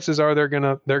 Chances are they're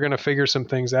gonna figure some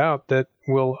things out that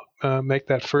will make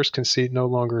that first conceit no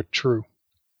longer true.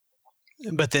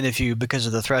 But then because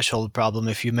of the threshold problem,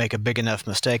 if you make a big enough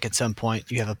mistake at some point,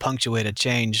 you have a punctuated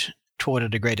change toward a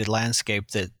degraded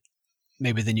landscape that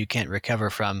maybe then you can't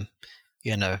recover from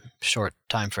in a short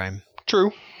time frame.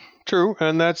 True.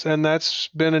 And that's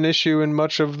been an issue in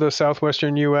much of the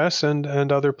southwestern U.S.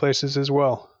 and other places as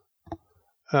well.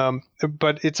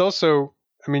 But it's also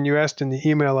I mean, you asked in the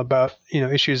email about,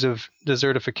 issues of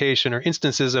desertification or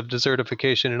instances of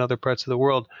desertification in other parts of the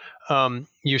world.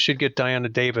 You should get Diana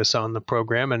Davis on the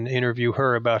program and interview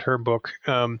her about her book.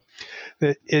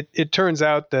 It turns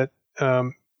out that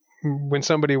when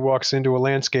somebody walks into a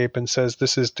landscape and says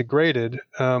this is degraded,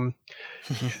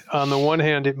 on the one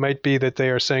hand, it might be that they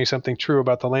are saying something true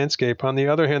about the landscape. On the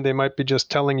other hand, they might be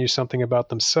just telling you something about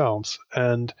themselves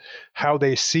and how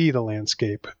they see the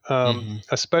landscape,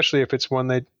 especially if it's one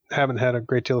they haven't had a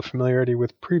great deal of familiarity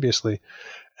with previously.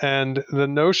 And the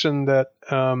notion that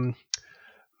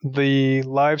the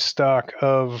livestock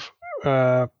of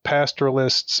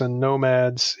pastoralists and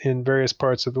nomads in various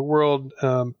parts of the world,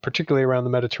 particularly around the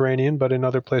Mediterranean, but in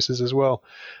other places as well.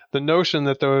 The notion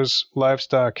that those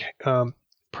livestock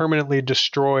permanently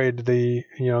destroyed the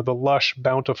lush,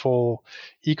 bountiful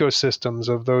ecosystems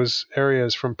of those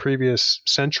areas from previous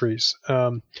centuries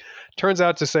turns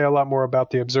out to say a lot more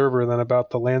about the observer than about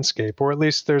the landscape, or at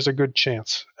least there's a good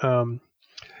chance. And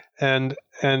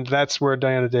that's where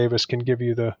Diana Davis can give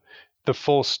you the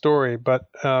full story. But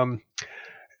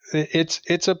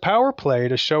it's a power play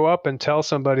to show up and tell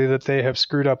somebody that they have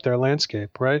screwed up their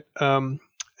landscape, right?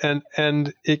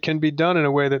 And it can be done in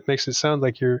a way that makes it sound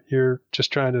like you're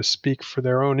just trying to speak for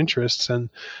their own interests and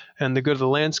the good of the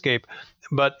landscape.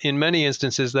 But in many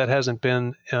instances, that hasn't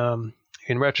been,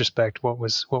 in retrospect, what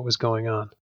was going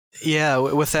on. Yeah,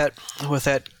 with that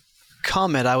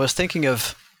comment, I was thinking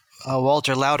of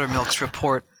Walter Loudermilk's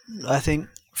report, I think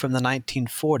from the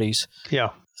 1940s. Yeah.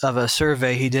 Of a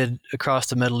survey he did across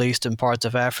the Middle East and parts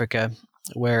of Africa,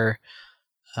 where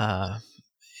where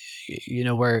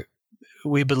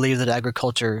we believe that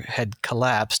agriculture had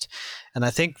collapsed, and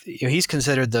I think he's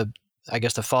considered the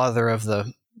father of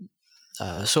the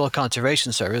Soil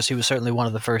Conservation Service. He was certainly one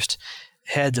of the first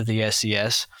heads of the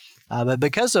SCS, but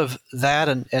because of that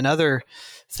and other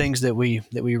things that we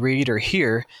read or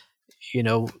hear,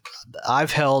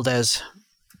 I've held as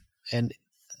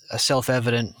a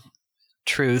self-evident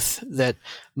truth that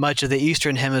much of the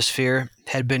Eastern Hemisphere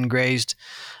had been grazed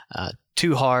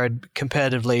too hard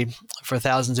competitively for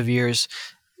thousands of years.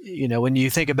 When you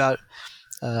think about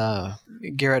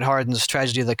Garrett Hardin's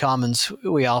Tragedy of the Commons,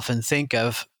 we often think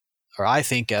of, or I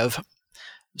think of,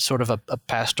 sort of a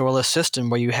pastoralist system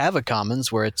where you have a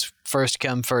commons where it's first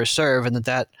come, first serve, and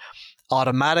that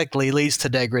automatically leads to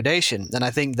degradation. And I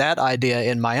think that idea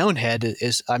in my own head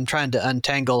is I'm trying to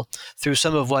untangle through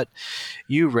some of what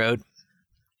you wrote.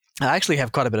 I actually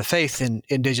have quite a bit of faith in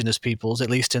indigenous peoples, at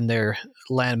least in their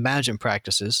land management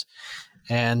practices.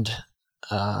 And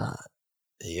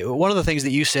one of the things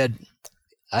that you said,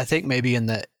 I think maybe in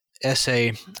the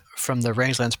essay from the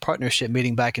Rangelands Partnership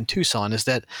meeting back in Tucson, is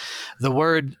that the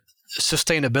word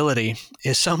sustainability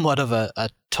is somewhat of a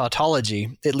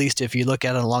tautology, at least if you look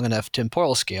at it on a long enough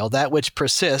temporal scale. That which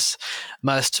persists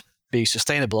must be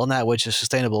sustainable, and that which is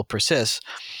sustainable persists.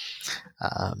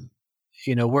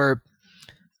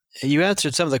 You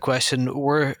answered some of the question.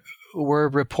 Were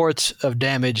reports of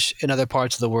damage in other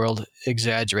parts of the world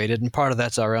exaggerated? And part of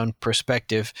that's our own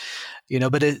perspective,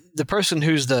 But the person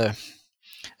who's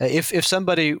if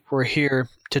somebody were here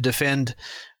to defend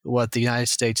what the United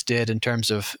States did in terms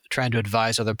of trying to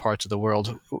advise other parts of the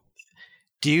world,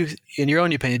 in your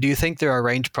own opinion, do you think there are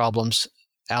range problems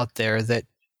out there that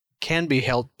can be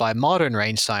helped by modern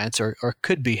range science, or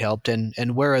could be helped,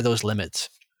 and where are those limits?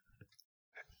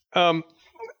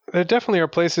 There definitely are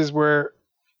places where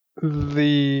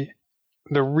the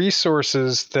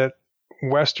resources that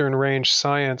Western range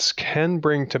science can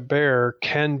bring to bear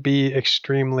can be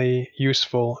extremely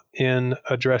useful in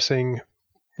addressing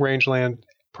rangeland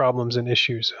problems and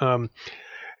issues.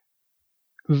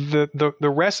 The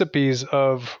recipes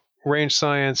of range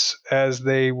science as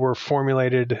they were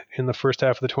formulated in the first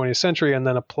half of the 20th century and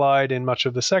then applied in much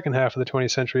of the second half of the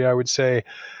 20th century, I would say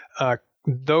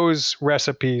those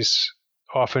recipes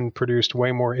often produced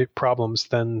way more problems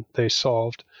than they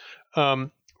solved.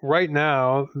 Right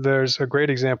now, there's a great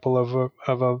example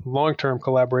of a long-term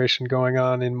collaboration going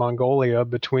on in Mongolia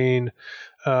between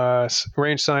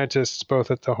range scientists,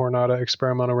 both at the Jornada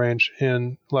Experimental Range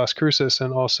in Las Cruces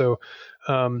and also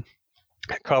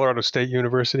Colorado State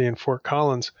University in Fort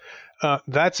Collins.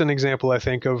 That's an example, I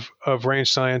think, of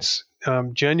range science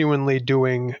genuinely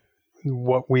doing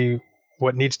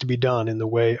what needs to be done in the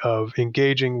way of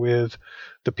engaging with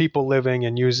the people living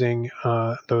and using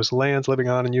those lands, living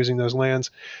on and using those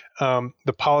lands, the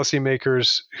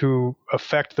policymakers who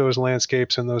affect those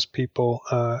landscapes and those people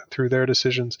through their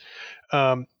decisions,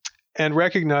 and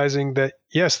recognizing that,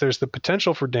 yes, there's the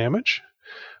potential for damage,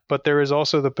 but there is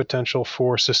also the potential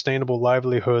for sustainable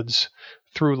livelihoods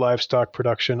through livestock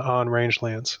production on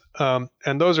rangelands.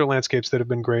 And those are landscapes that have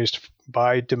been grazed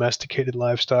by domesticated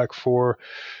livestock for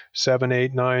 7,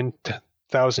 8,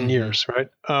 9,000 years, right?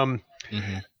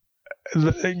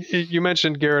 You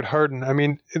mentioned Garrett Hardin. I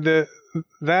mean,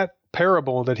 that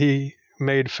parable that he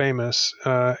made famous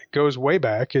goes way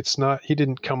back. It's not, he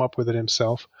didn't come up with it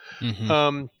himself.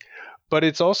 But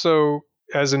it's also,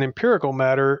 as an empirical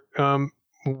matter,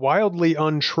 wildly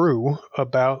untrue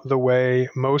about the way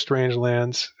most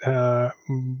rangelands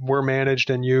were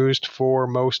managed and used for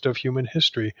most of human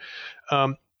history.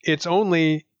 It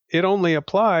only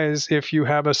applies if you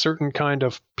have a certain kind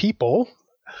of people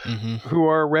who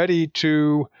are ready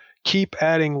to keep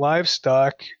adding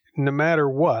livestock no matter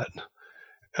what,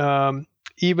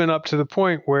 even up to the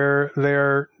point where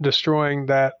they're destroying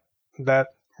that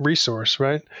resource,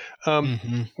 right?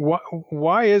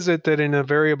 Why is it that in a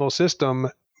variable system,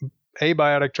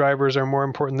 abiotic drivers are more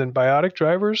important than biotic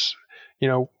drivers?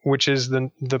 Which is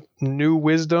the new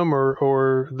wisdom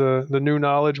or the new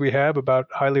knowledge we have about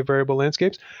highly variable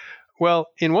landscapes. Well,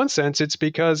 in one sense, it's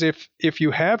because if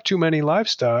you have too many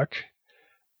livestock,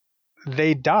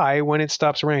 they die when it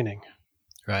stops raining.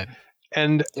 Right.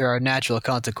 And there are natural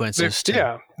consequences.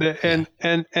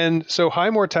 And so high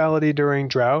mortality during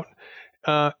drought.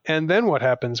 And then what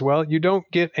happens? Well, you don't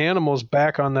get animals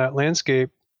back on that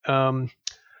landscape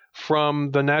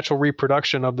from the natural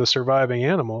reproduction of the surviving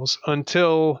animals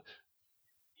until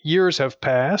years have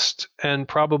passed and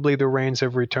probably the rains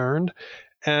have returned.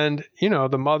 And,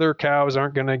 the mother cows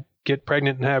aren't going to get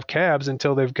pregnant and have calves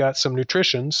until they've got some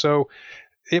nutrition. So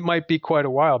it might be quite a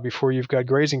while before you've got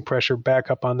grazing pressure back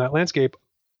up on that landscape,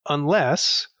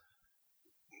 unless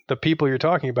the people you're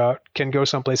talking about can go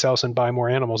someplace else and buy more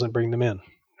animals and bring them in,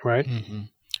 right?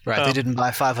 Right. They didn't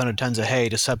buy 500 tons of hay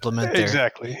to supplement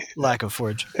their lack of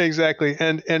forage. Exactly.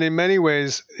 And in many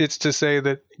ways, it's to say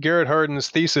that Garrett Hardin's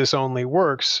thesis only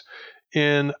works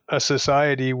in a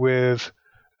society with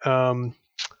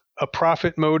a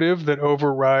profit motive that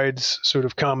overrides sort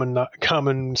of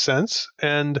common sense,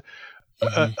 and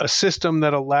a system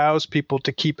that allows people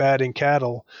to keep adding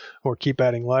cattle or keep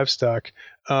adding livestock,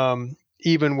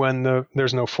 even when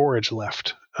there's no forage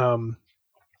left.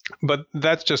 But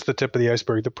that's just the tip of the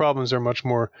iceberg. The problems are much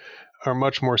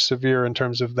more severe in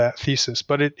terms of that thesis.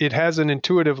 But it has an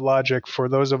intuitive logic for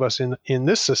those of us in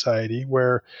this society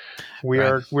where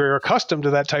we're accustomed to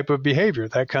that type of behavior,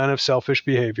 that kind of selfish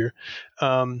behavior.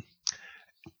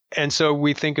 And so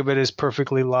we think of it as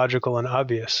perfectly logical and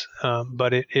obvious.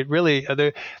 But it really,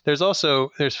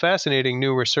 there's fascinating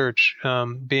new research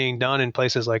being done in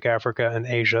places like Africa and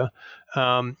Asia,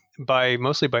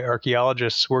 mostly by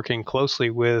archaeologists working closely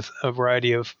with a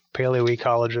variety of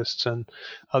paleoecologists and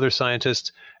other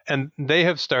scientists. And they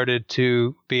have started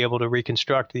to be able to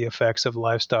reconstruct the effects of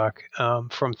livestock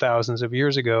from thousands of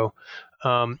years ago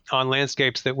on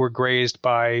landscapes that were grazed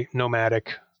by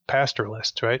nomadic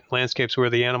pastoralists, right? Landscapes where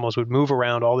the animals would move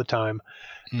around all the time.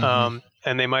 And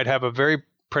they might have a very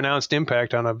pronounced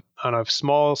impact on a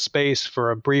small space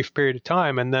for a brief period of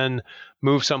time and then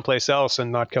move someplace else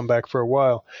and not come back for a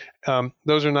while.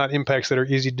 Those are not impacts that are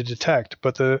easy to detect,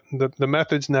 but the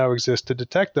methods now exist to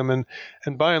detect them. And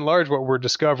by and large, what we're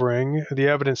discovering, the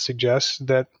evidence suggests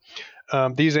that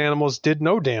these animals did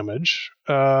no damage,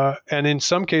 and in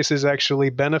some cases actually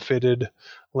benefited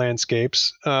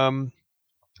landscapes,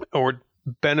 or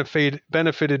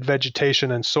benefited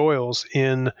vegetation and soils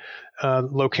in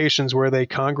locations where they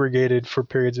congregated for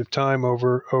periods of time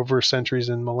over centuries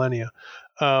and millennia.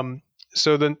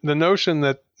 So the notion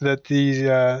that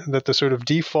the sort of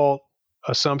default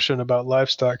assumption about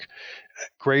livestock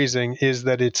grazing is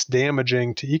that it's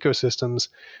damaging to ecosystems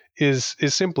is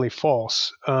simply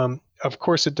false. Of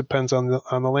course, it depends on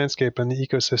the landscape and the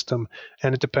ecosystem,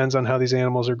 and it depends on how these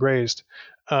animals are grazed.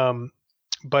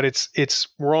 But it's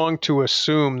wrong to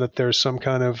assume that there's some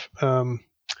kind of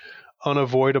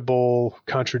unavoidable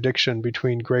contradiction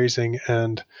between grazing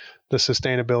and the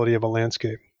sustainability of a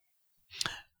landscape.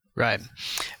 Right.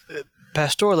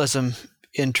 Pastoralism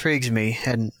intrigues me,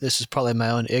 and this is probably my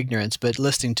own ignorance, but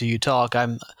listening to you talk,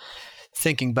 I'm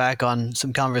thinking back on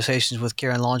some conversations with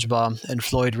Karen Longebaugh and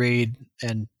Floyd Reed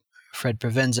and Fred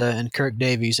Provenza and Kirk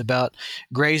Davies about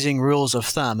grazing rules of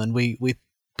thumb, and we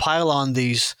pile on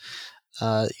these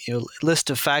list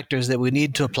of factors that we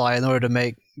need to apply in order to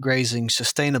make grazing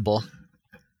sustainable.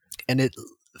 And it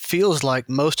feels like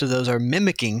most of those are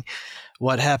mimicking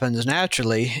what happens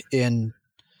naturally in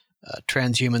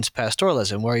transhumance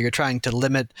pastoralism, where you're trying to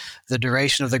limit the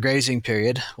duration of the grazing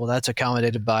period. Well, that's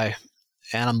accommodated by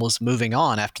animals moving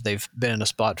on after they've been in a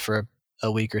spot for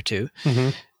a week or two.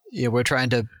 We're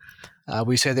trying to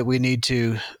We say that we need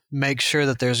to make sure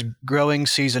that there's growing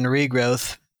season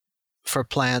regrowth for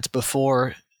plants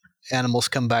before animals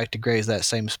come back to graze that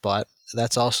same spot.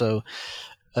 That's also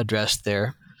addressed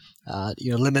there.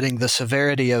 Limiting the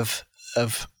severity of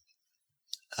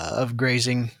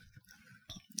grazing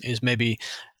is maybe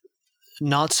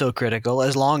not so critical,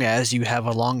 as long as you have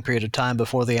a long period of time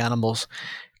before the animals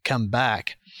come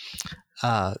back.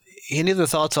 Any other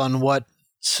thoughts on what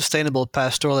sustainable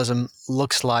pastoralism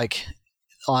looks like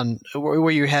on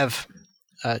where you have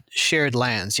shared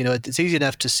lands? It's easy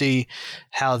enough to see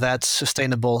how that's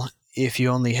sustainable if you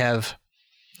only have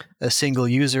a single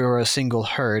user or a single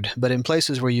herd. But in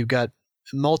places where you've got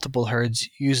multiple herds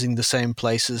using the same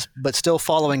places, but still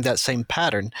following that same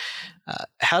pattern,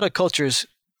 how do cultures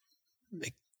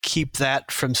keep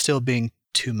that from still being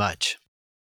too much?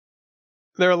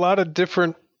 There are a lot of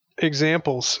different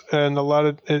examples, and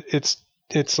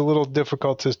it's a little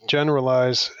difficult to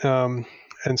generalize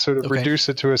and sort of reduce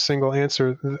it to a single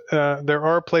answer. There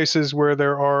are places where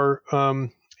there are,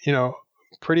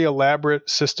 pretty elaborate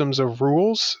systems of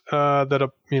rules that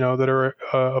are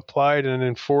applied and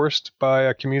enforced by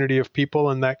a community of people,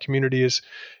 and that community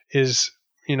is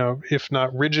if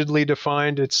not rigidly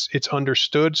defined, it's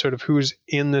understood sort of who's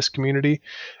in this community,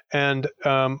 and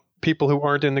people who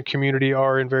aren't in the community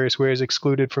are in various ways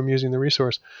excluded from using the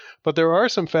resource. But there are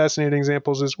some fascinating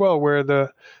examples as well where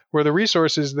the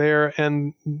resource is there,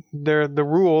 and the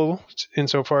rule,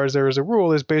 insofar as there is a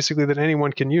rule, is basically that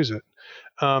anyone can use it,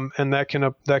 and that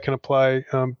can apply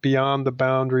beyond the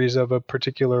boundaries of a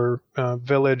particular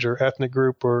village or ethnic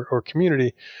group or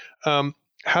community.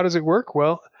 How does it work?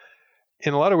 Well,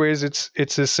 in a lot of ways,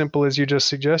 it's as simple as you just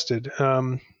suggested.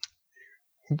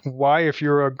 Why, if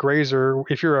you're a grazer,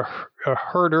 if you're a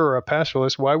herder or a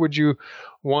pastoralist, why would you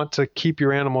want to keep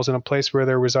your animals in a place where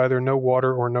there was either no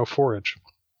water or no forage?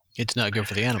 It's not good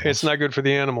for the animals. It's not good for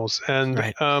the animals. And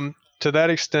right. To that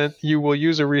extent, you will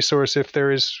use a resource if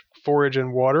there is forage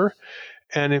and water.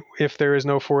 And if there is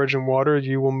no forage and water,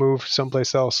 you will move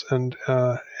someplace else and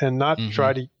not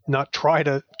try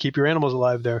to keep your animals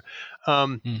alive there.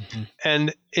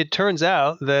 And it turns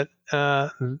out that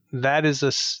that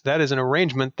is an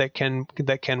arrangement that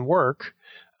can work,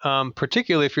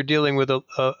 particularly if you're dealing with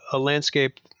a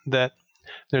landscape that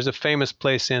there's a famous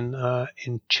place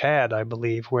in Chad, I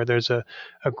believe, where there's a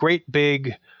great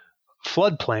big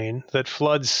floodplain that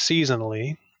floods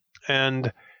seasonally,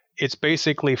 and it's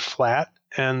basically flat,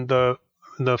 and the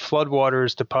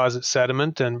floodwaters deposit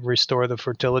sediment and restore the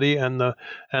fertility, and the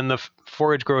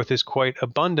forage growth is quite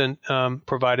abundant,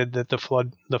 provided that the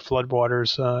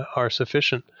floodwaters are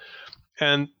sufficient.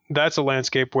 And that's a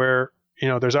landscape where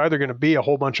there's either going to be a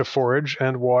whole bunch of forage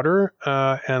and water,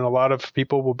 and a lot of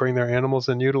people will bring their animals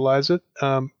and utilize it,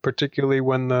 particularly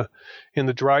in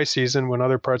the dry season when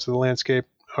other parts of the landscape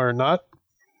are not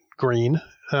green.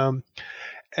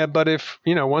 But if,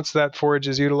 once that forage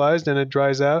is utilized and it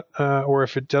dries out, or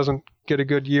if it doesn't get a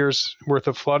good year's worth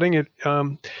of flooding,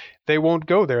 they won't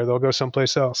go there. They'll go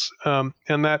someplace else.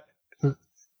 And that,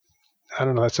 I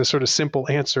don't know, that's a sort of simple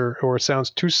answer, or it sounds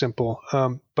too simple.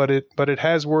 But it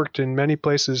has worked in many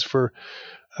places for,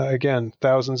 again,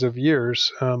 thousands of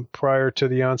years, prior to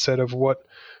the onset of what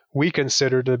we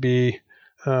consider to be,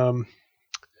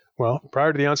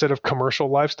 prior to the onset of commercial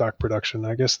livestock production.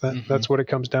 I guess that's what it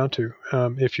comes down to.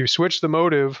 If you switch the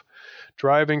motive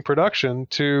driving production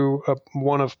to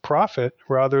one of profit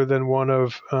rather than one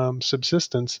of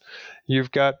subsistence,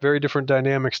 you've got very different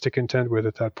dynamics to contend with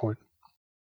at that point.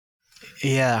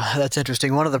 Yeah, that's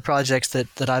interesting. One of the projects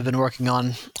that I've been working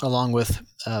on, along with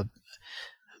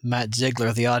Matt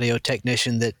Ziegler, the audio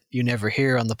technician that you never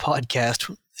hear on the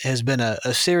podcast, has been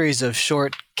a series of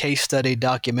short case study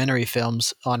documentary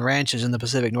films on ranches in the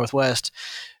Pacific Northwest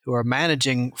who are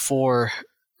managing for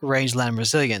rangeland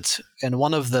resilience. And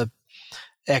one of the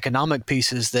economic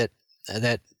pieces that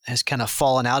has kind of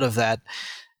fallen out of that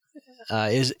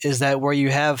is that where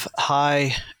you have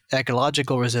high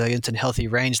ecological resilience and healthy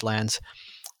rangelands,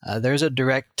 there's a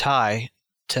direct tie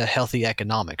to healthy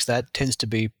economics. That tends to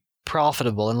be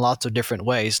profitable in lots of different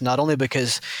ways, not only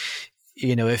because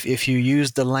if you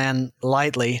use the land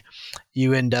lightly,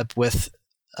 you end up with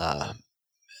a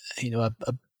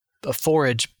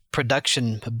forage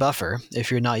production buffer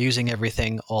if you're not using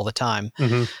everything all the time.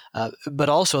 But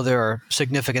also there are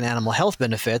significant animal health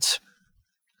benefits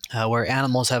where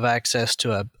animals have access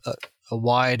to a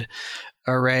wide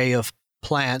array of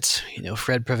plants.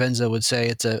 Fred Provenza would say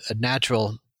it's a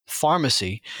natural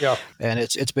pharmacy. Yeah. And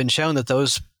it's been shown that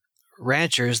those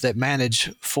ranchers that manage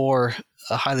for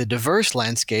a highly diverse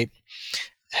landscape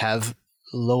have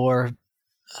lower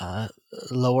uh,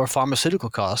 lower pharmaceutical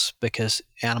costs because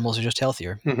animals are just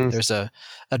healthier. Mm-hmm. There's a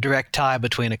direct tie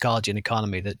between ecology and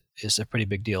economy that is a pretty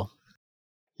big deal.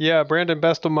 Yeah, Brandon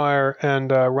Bestelmeyer and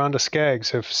Rhonda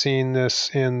Skaggs have seen this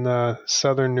in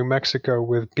southern New Mexico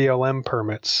with BLM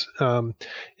permits.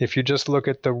 If you just look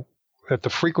at the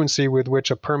frequency with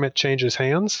which a permit changes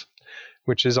hands,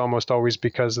 which is almost always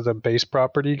because of the base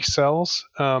property sells,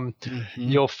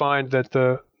 you'll find that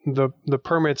the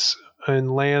permits in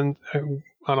land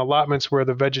on allotments where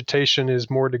the vegetation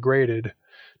is more degraded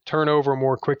turn over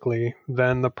more quickly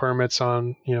than the permits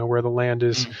on where the land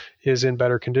is in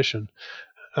better condition.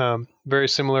 Very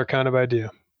similar kind of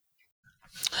idea.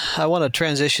 I want to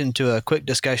transition to a quick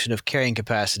discussion of carrying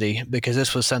capacity because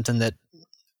this was something that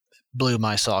blew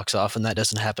my socks off, and that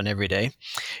doesn't happen every day.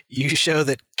 You show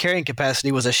that carrying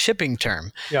capacity was a shipping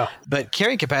term. Yeah. But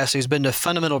carrying capacity has been the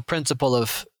fundamental principle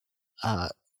of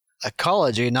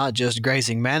ecology, not just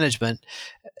grazing management.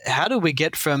 How do we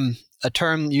get from a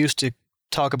term used to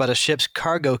talk about a ship's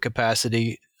cargo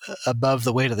capacity above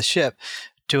the weight of the ship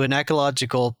to an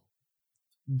ecological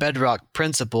bedrock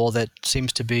principle that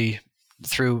seems to be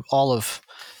through all of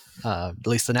at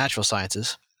least the natural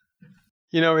sciences?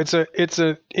 It's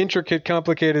a intricate,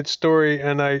 complicated story,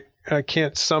 and I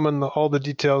can't summon all the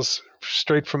details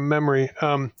straight from memory.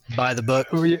 By the book?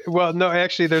 Well, no,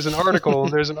 actually, there's an article.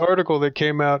 There's an article that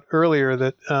came out earlier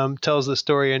that tells the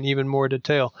story in even more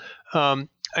detail.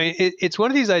 It's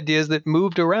one of these ideas that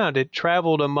moved around. It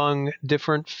traveled among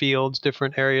different fields,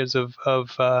 different areas of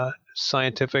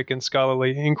scientific and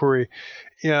scholarly inquiry,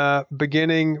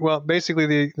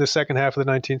 basically the second half of the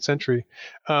 19th century.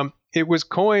 It was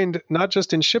coined not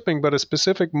just in shipping, but a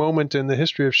specific moment in the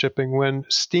history of shipping when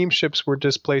steamships were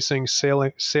displacing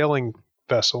sailing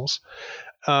vessels.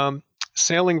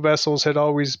 Sailing vessels had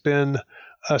always been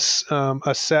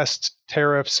assessed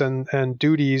tariffs and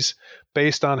duties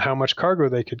based on how much cargo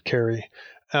they could carry.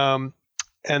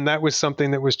 And that was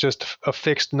something that was just a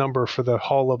fixed number for the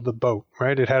hull of the boat,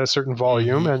 right? It had a certain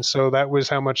volume, and so that was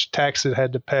how much tax it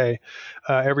had to pay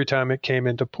every time it came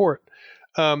into port.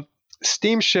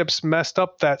 Steamships messed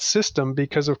up that system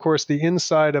because, of course, the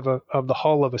inside of the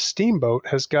hull of a steamboat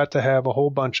has got to have a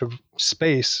whole bunch of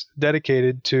space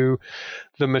dedicated to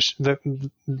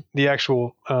the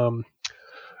actual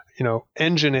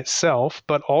engine itself,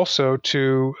 but also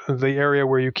to the area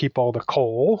where you keep all the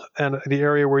coal and the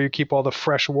area where you keep all the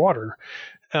fresh water.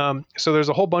 So there's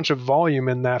a whole bunch of volume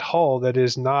in that hull that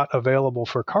is not available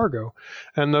for cargo.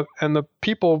 And the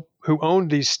people who owned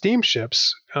these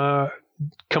steamships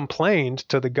complained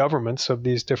to the governments of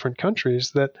these different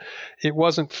countries that it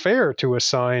wasn't fair to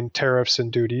assign tariffs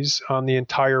and duties on the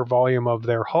entire volume of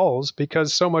their hulls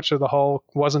because so much of the hull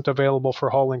wasn't available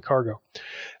for hauling cargo.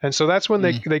 And so that's when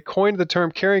they coined the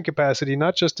term carrying capacity,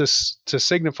 not just to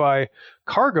signify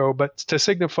cargo, but to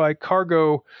signify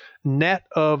cargo net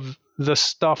of the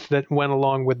stuff that went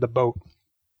along with the boat.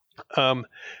 And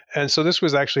so this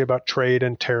was actually about trade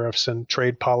and tariffs and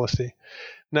trade policy.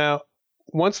 Now,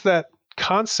 once that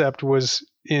concept was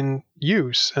in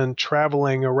use and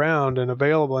traveling around and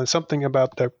available, and something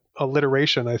about the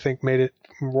alliteration, I think, made it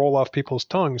roll off people's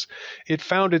tongues, it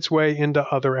found its way into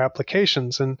other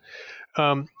applications. And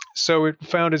so it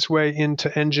found its way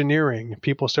into engineering.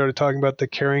 People started talking about the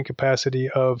carrying capacity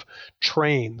of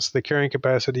trains, the carrying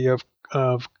capacity of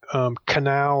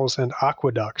canals and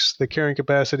aqueducts, the carrying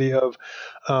capacity of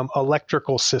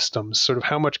electrical systems, sort of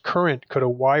how much current could a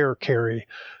wire carry,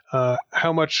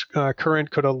 how much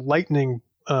current could a lightning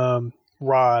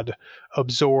rod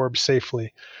absorb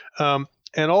safely. And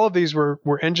all of these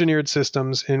were engineered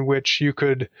systems in which you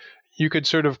could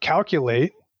sort of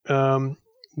calculate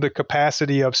the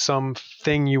capacity of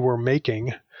something you were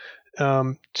making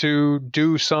to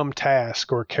do some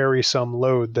task or carry some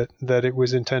load that it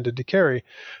was intended to carry.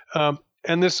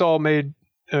 And this all made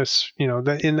us,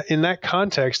 that in that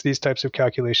context, these types of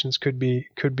calculations could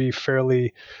be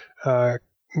fairly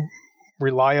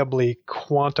reliably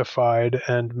quantified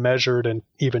and measured and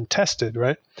even tested,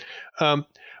 right?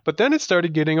 But then it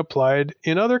started getting applied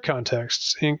in other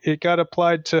contexts. It got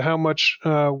applied to how much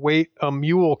weight a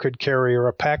mule could carry or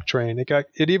a pack train.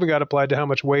 It even got applied to how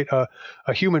much weight a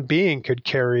human being could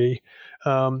carry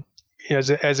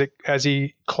as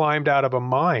he climbed out of a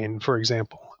mine, for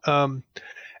example.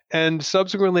 And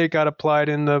subsequently, it got applied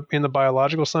in the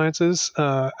biological sciences.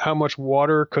 How much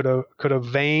water could a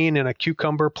vein in a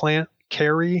cucumber plant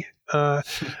carry?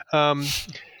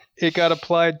 It got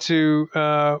applied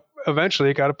to. Eventually,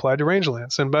 it got applied to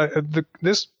rangelands, and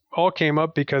this all came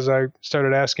up because I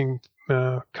started asking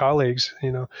colleagues,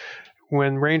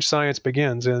 when range science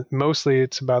begins, and mostly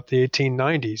it's about the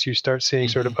 1890s. You start seeing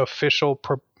sort of official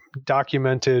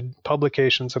documented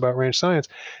publications about range science,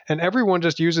 and everyone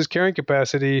just uses carrying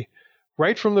capacity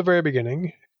right from the very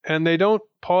beginning, and they don't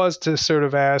pause to sort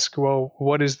of ask, well,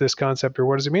 what is this concept or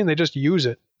what does it mean? They just use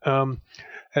it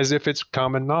as if it's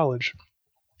common knowledge,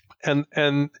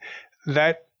 and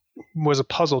that was a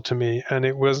puzzle to me, and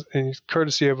it was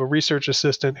courtesy of a research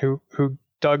assistant who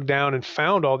dug down and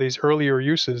found all these earlier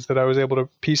uses that I was able to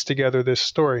piece together this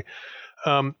story.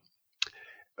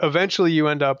 Eventually, you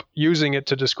end up using it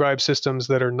to describe systems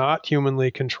that are not humanly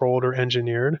controlled or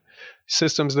engineered,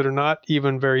 systems that are not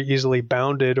even very easily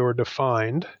bounded or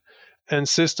defined, and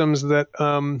systems that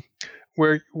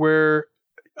where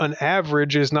an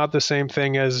average is not the same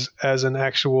thing as an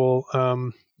actual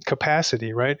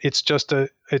capacity, right? It's just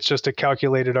a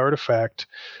calculated artifact.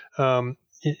 The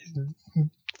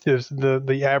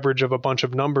average of a bunch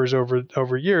of numbers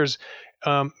over years,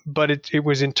 but it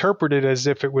was interpreted as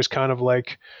if it was kind of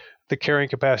like the carrying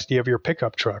capacity of your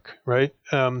pickup truck, right?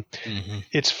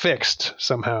 It's fixed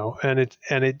somehow, and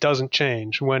it doesn't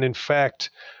change. When in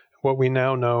fact, what we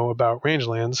now know about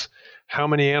rangelands, how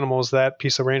many animals that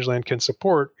piece of rangeland can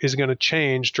support is going to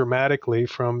change dramatically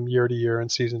from year to year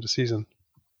and season to season.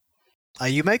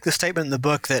 You make the statement in the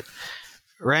book that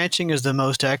ranching is the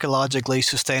most ecologically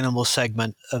sustainable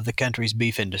segment of the country's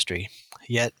beef industry,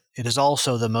 yet it is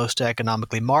also the most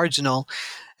economically marginal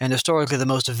and historically the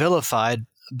most vilified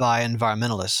by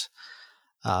environmentalists.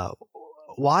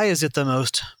 Why is it the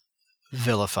most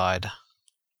vilified?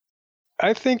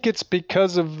 I think it's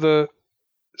because of the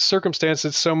circumstance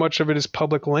that so much of it is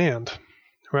public land,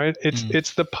 right?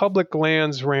 It's the public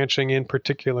lands ranching in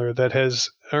particular that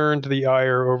has earned the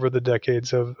ire over the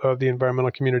decades of the environmental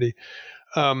community.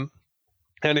 And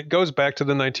it goes back to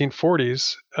the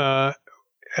 1940s.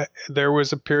 There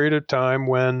was a period of time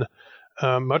when,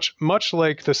 much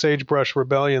like the Sagebrush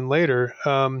Rebellion later,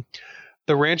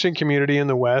 the ranching community in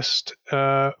the West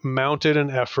mounted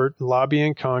an effort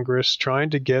lobbying Congress,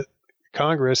 trying to get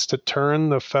Congress to turn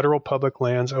the federal public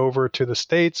lands over to the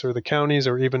states or the counties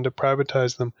or even to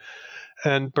privatize them.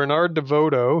 And Bernard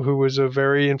DeVoto, who was a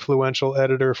very influential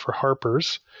editor for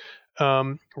Harper's,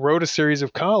 wrote a series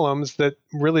of columns that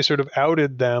really sort of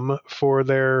outed them for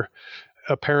their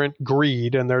apparent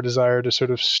greed and their desire to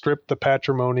sort of strip the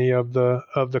patrimony of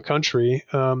the country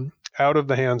out of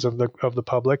the hands of the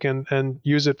public and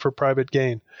use it for private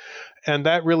gain. And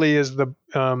that really is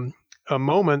a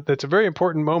moment that's a very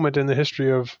important moment in the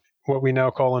history of what we now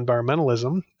call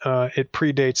environmentalism. It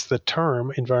predates the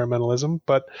term environmentalism,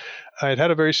 but it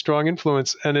had a very strong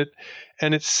influence, and it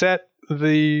set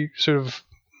the sort of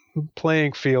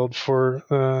playing field for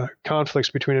conflicts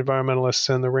between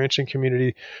environmentalists and the ranching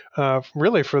community,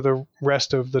 really for the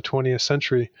rest of the 20th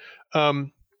century.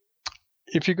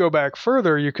 If you go back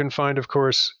further, you can find, of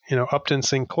course, Upton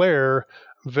Sinclair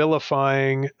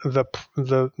vilifying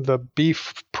the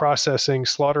beef processing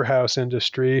slaughterhouse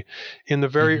industry in the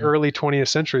very early 20th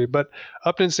century. But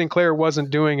Upton Sinclair wasn't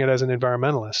doing it as an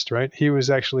environmentalist, right? He was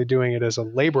actually doing it as a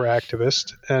labor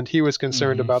activist, and he was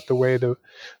concerned about the way the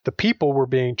people were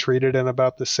being treated and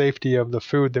about the safety of the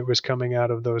food that was coming out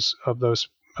of those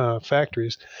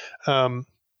factories.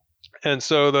 And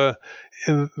so the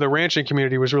ranching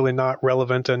community was really not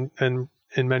relevant, and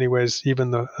in many ways,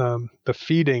 even the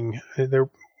feeding, there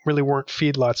really weren't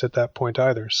feedlots at that point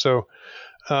either. So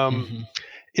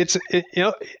it's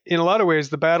in a lot of ways,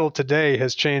 the battle today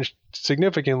has changed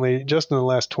significantly just in the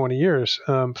last 20 years.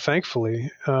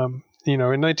 Thankfully, in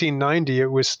 1990,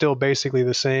 it was still basically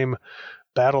the same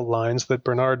battle lines that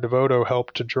Bernard DeVoto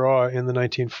helped to draw in the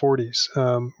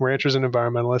 1940s. Ranchers and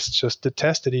environmentalists just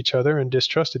detested each other and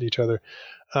distrusted each other.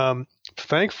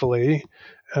 Thankfully,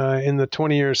 in the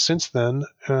 20 years since then,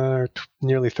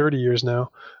 nearly 30 years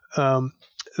now,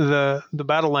 the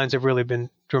battle lines have really been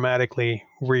dramatically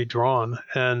redrawn.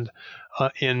 And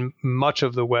in much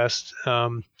of the West,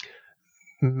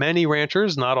 many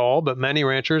ranchers, not all, but many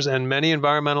ranchers and many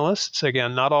environmentalists,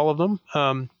 again, not all of them,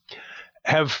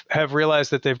 have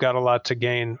realized that they've got a lot to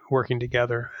gain working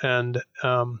together. And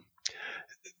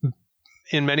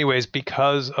in many ways,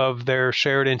 because of their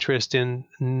shared interest in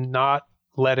not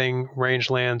letting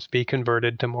rangelands be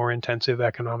converted to more intensive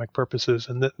economic purposes.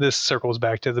 And this circles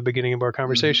back to the beginning of our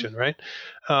conversation, right?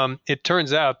 It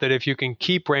turns out that if you can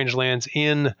keep rangelands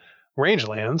in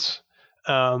rangelands,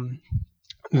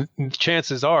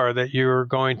 chances are that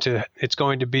it's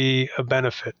going to be a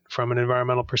benefit from an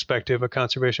environmental perspective, a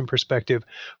conservation perspective,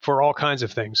 for all kinds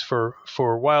of things, for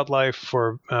wildlife,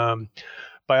 for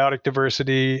biotic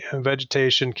diversity,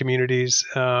 vegetation, communities,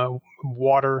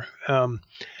 water.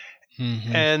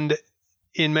 And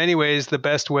in many ways, the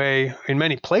best way, in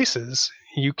many places,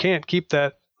 you can't keep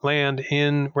that land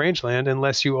in rangeland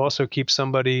unless you also keep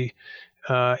somebody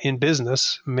in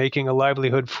business making a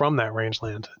livelihood from that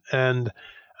rangeland. And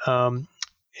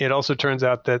it also turns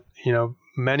out that,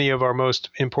 many of our most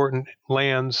important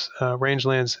lands,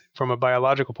 rangelands from a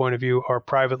biological point of view, are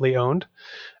privately owned.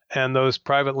 And those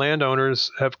private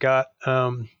landowners have got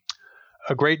a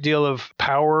great deal of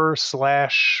power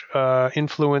 /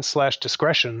 influence /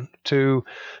 discretion to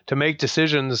make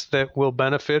decisions that will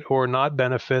benefit or not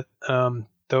benefit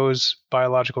those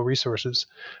biological resources.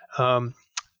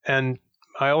 And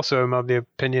I also am of the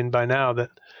opinion by now that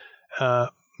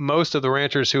most of the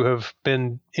ranchers who have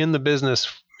been in the business,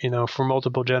 for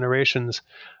multiple generations,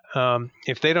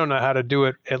 if they don't know how to do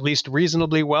it at least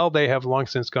reasonably well, they have long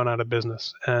since gone out of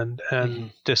business and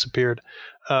disappeared.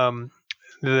 The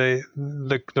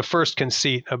first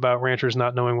conceit about ranchers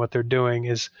not knowing what they're doing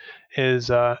is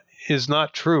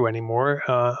not true anymore.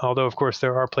 Although, of course,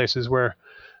 there are places where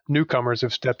newcomers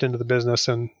have stepped into the business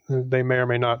and they may or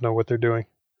may not know what they're doing.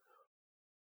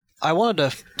 I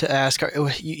wanted to ask,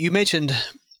 you mentioned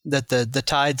that the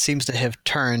tide seems to have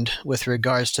turned with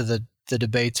regards to the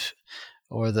debates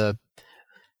or at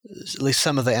least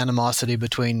some of the animosity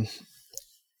between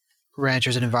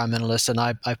ranchers and environmentalists, and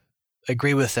I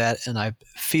agree with that, and I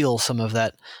feel some of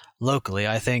that locally.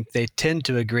 I think they tend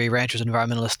to agree, ranchers and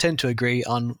environmentalists tend to agree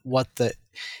on what the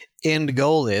end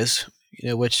goal is,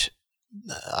 which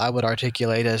I would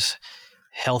articulate as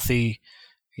healthy,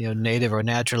 native or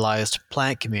naturalized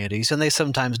plant communities, and they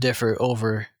sometimes differ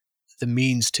over the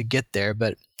means to get there,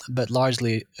 but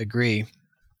largely agree.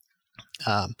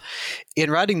 In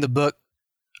writing the book,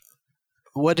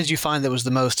 what did you find that was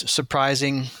the most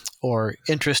surprising or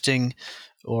interesting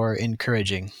or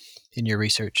encouraging in your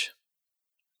research?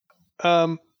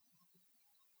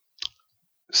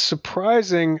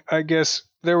 Surprising, I guess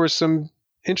there were some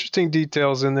interesting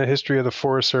details in the history of the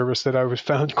Forest Service that I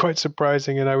found quite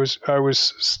surprising, and I was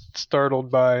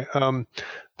startled by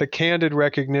the candid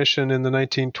recognition in the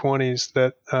 1920s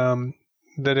that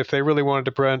if they really wanted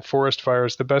to prevent forest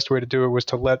fires, the best way to do it was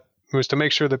to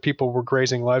make sure that people were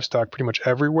grazing livestock pretty much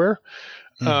everywhere.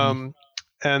 And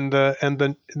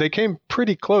then they came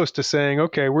pretty close to saying,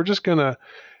 okay, we're just gonna,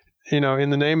 in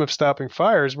the name of stopping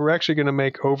fires, we're actually going to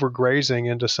make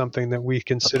overgrazing into something that we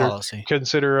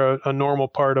consider a normal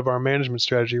part of our management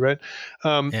strategy, right?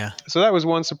 So that was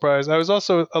one surprise. I was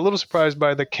also a little surprised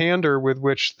by the candor with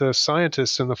which the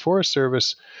scientists in the Forest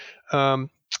Service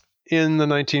in the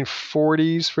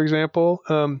 1940s, for example,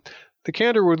 the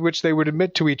candor with which they would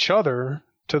admit to each other,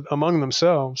 among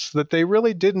themselves, that they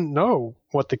really didn't know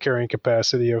what the carrying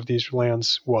capacity of these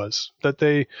lands was, that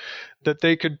they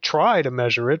could try to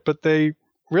measure it, but they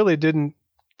really didn't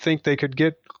think they could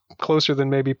get closer than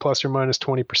maybe plus or minus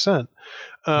 20%.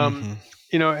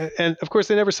 And of course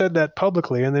they never said that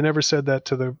publicly, and they never said that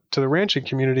to the ranching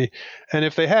community. And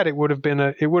if they had, it would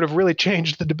have really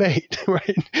changed the debate,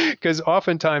 right? Because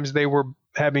oftentimes they were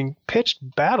having pitched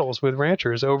battles with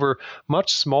ranchers over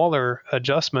much smaller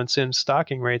adjustments in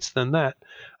stocking rates than that.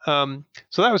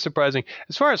 So that was surprising.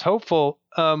 As far as hopeful,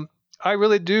 I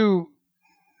really do.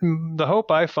 The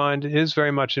hope I find is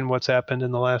very much in what's happened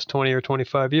in the last 20 or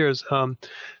 25 years.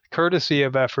 Courtesy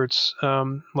of efforts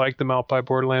like the Malpai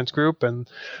Borderlands Group and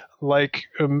like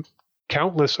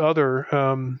countless other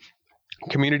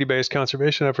community-based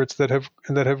conservation efforts that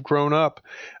have grown up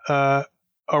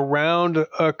around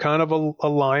a kind of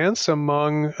alliance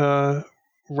among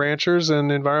ranchers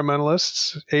and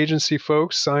environmentalists, agency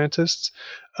folks, scientists,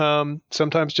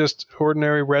 sometimes just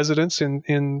ordinary residents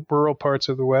in rural parts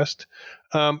of the West,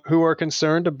 who are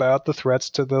concerned about the threats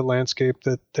to the landscape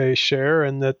that they share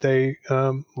and that they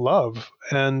love.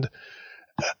 And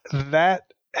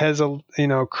that has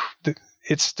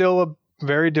it's still a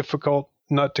very difficult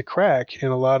nut to crack in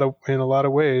a lot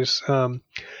of ways.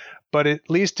 But at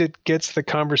least it gets the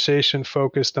conversation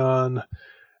focused on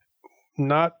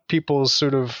not people's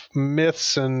sort of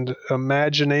myths and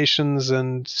imaginations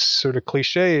and sort of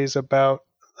cliches about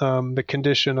the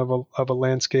condition of a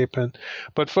landscape,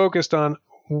 but focused on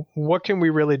what can we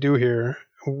really do here?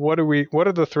 What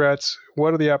are the threats?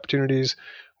 What are the opportunities?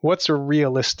 What's a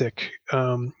realistic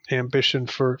ambition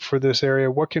for this area?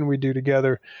 What can we do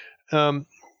together?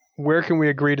 Where can we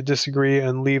agree to disagree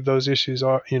and leave those issues,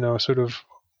 sort of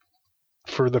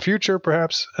for the future,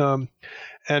 perhaps,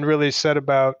 and really set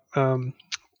about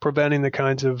preventing the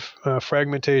kinds of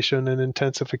fragmentation and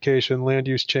intensification, land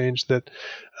use change that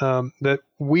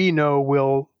we know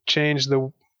will change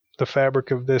the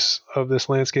fabric of this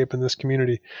landscape and this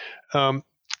community.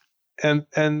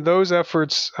 And those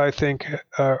efforts, I think,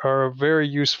 are a very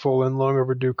useful and long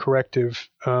overdue corrective,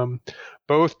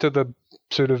 both to the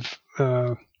sort of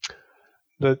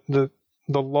the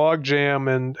log jam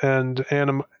and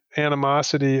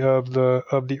animosity of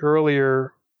the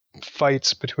earlier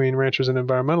fights between ranchers and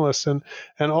environmentalists,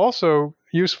 and also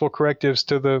useful correctives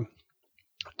to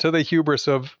the hubris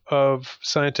of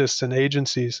scientists and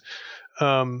agencies.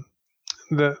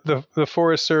 The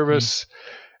Forest Service,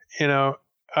 I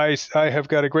have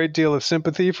got a great deal of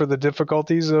sympathy for the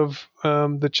difficulties of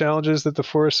the challenges that the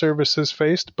Forest Service has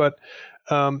faced, but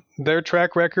their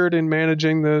track record in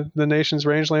managing the nation's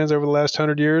rangelands over the last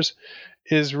 100 years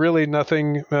is really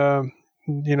nothing.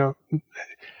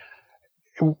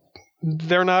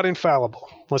 They're not infallible.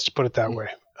 Let's put it that way.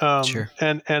 Sure.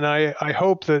 And I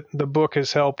hope that the book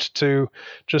has helped to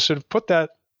just sort of put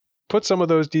some of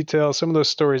those details, some of those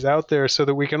stories out there, so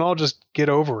that we can all just get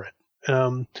over it.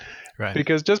 Right.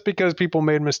 Because just because people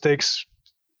made mistakes,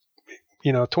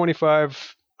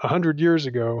 25, 100 years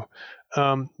ago,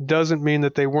 doesn't mean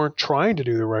that they weren't trying to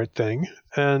do the right thing,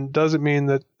 and doesn't mean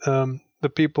that the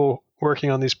people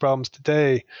working on these problems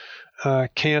today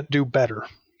can't do better.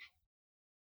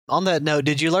 On that note,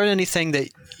 did you learn anything that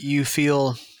you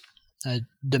feel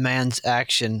demands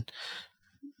action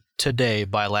today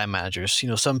by land managers?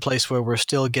 Some place where we're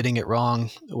still getting it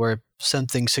wrong, where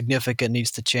something significant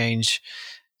needs to change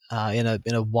in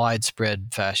a widespread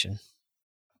fashion.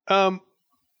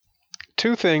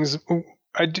 Two things.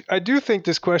 I do think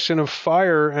this question of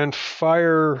fire and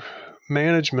fire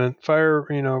management,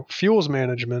 fuels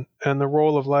management, and the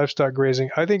role of livestock grazing.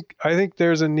 I think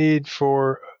there's a need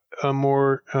for a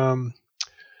more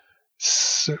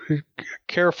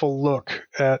careful look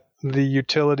at the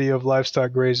utility of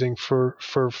livestock grazing for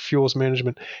fuels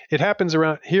management. It happens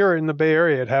around here in the Bay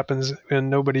Area. It happens and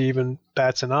nobody even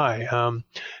bats an eye.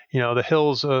 The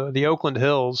hills, the Oakland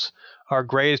Hills, are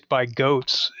grazed by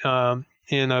goats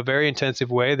in a very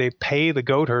intensive way. They pay the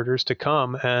goat herders to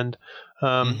come and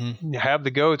have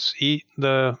the goats eat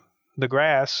the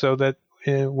grass, so that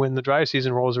when the dry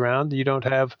season rolls around, you don't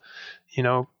have,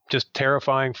 just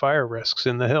terrifying fire risks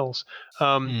in the hills.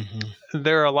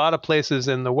 There are a lot of places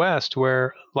in the West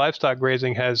where livestock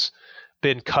grazing has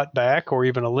been cut back or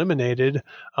even eliminated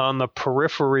on the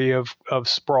periphery of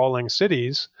sprawling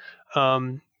cities.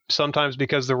 Sometimes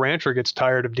because the rancher gets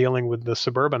tired of dealing with the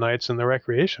suburbanites and the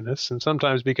recreationists, and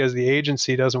sometimes because the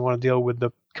agency doesn't want to deal with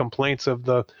the complaints of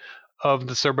the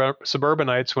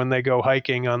suburbanites when they go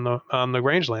hiking on the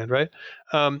rangeland, right?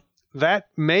 That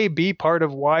may be part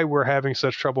of why we're having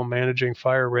such trouble managing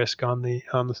fire risk on the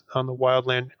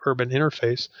wildland urban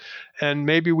interface, and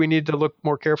maybe we need to look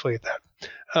more carefully at that.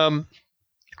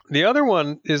 The other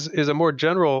one is a more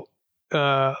general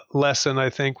lesson, I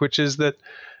think, which is that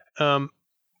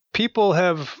people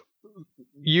have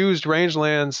used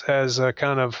rangelands as a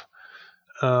kind of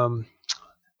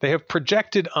they have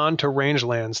projected onto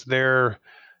rangelands their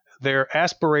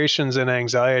aspirations and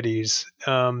anxieties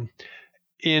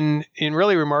in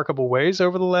really remarkable ways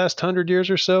over the last 100 years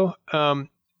or so,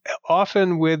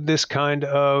 often with this kind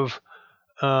of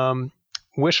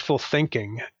wishful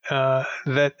thinking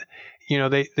that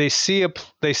they see a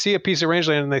piece of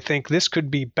rangeland and they think this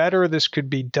could be better, this could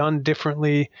be done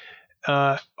differently.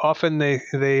 Often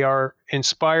they are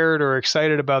inspired or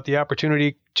excited about the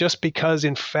opportunity just because,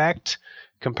 in fact,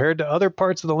 compared to other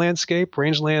parts of the landscape,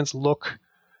 rangelands look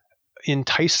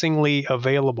enticingly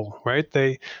available, right?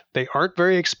 They aren't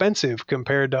very expensive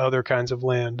compared to other kinds of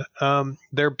land.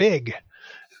 They're big.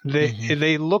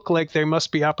 They look like there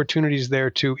must be opportunities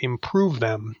there to improve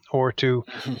them or to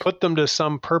put them to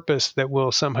some purpose that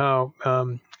will somehow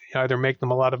either make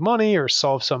them a lot of money or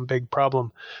solve some big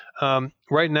problem.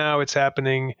 Right now, it's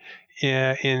happening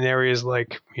in areas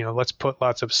like, let's put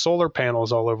lots of solar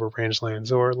panels all over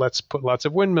rangelands, or let's put lots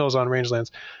of windmills on rangelands.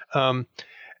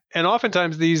 And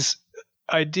oftentimes these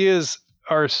ideas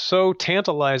are so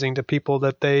tantalizing to people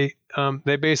that they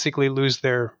basically lose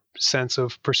their sense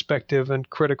of perspective and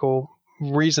critical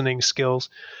reasoning skills.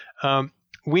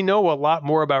 We know a lot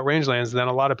more about rangelands than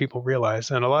a lot of people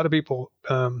realize, and a lot of people,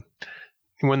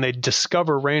 when they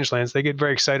discover rangelands, they get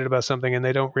very excited about something, and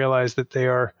they don't realize that they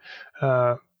are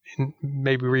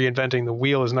maybe reinventing the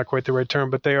wheel is not quite the right term,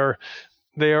 but they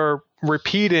are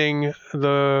repeating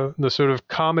the sort of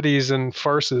comedies and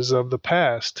farces of the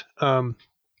past.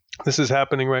 This is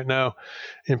happening right now,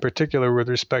 in particular with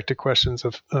respect to questions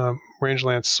of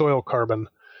rangeland soil carbon,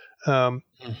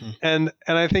 and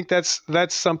I think that's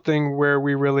something where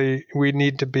we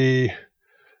need to be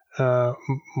a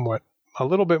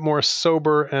little bit more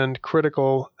sober and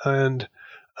critical, and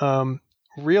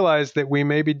realize that we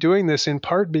may be doing this in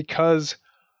part because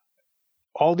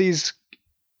all these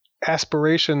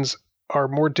aspirations are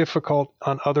more difficult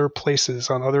on other places,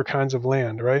 on other kinds of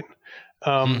land, right?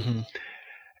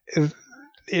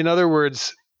 in other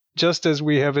words, just as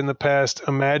we have in the past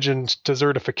imagined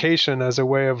desertification as a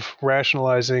way of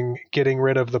rationalizing getting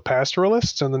rid of the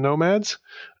pastoralists and the nomads,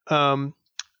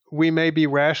 we may be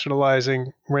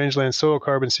rationalizing rangeland soil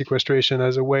carbon sequestration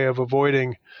as a way of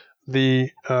avoiding the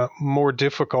more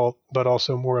difficult but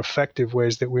also more effective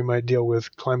ways that we might deal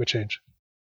with climate change.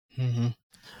 Mm-hmm.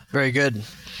 Very good.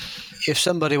 If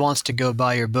somebody wants to go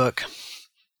buy your book,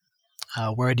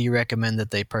 where do you recommend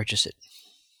that they purchase it?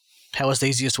 How is the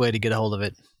easiest way to get a hold of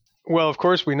it? Well, of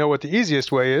course, we know what the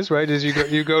easiest way is, right? Is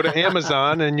you go to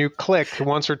Amazon and you click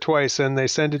once or twice, and they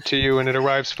send it to you, and it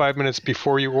arrives 5 minutes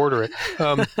before you order it.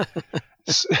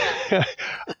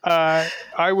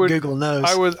 I would Google knows.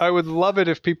 I would love it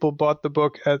if people bought the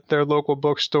book at their local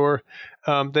bookstore.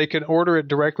 They can order it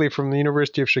directly from the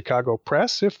University of Chicago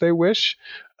Press if they wish.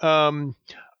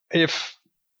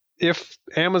 If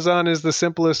Amazon is the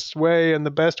simplest way and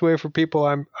the best way for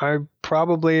people, I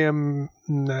probably am.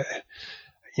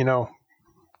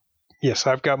 Yes,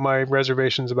 I've got my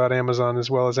reservations about Amazon as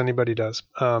well as anybody does.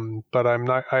 But I'm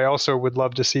not. I also would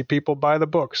love to see people buy the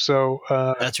book. So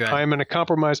that's right. I'm in a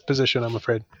compromised position, I'm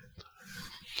afraid.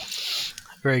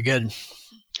 Very good.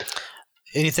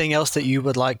 Anything else that you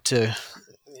would like to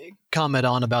comment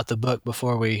on about the book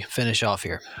before we finish off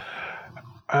here?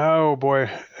 Oh boy.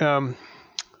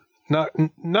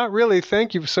 Not really.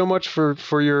 Thank you so much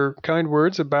for your kind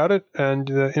words about it and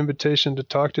the invitation to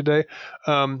talk today.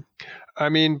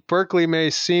 Berkeley may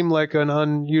seem like an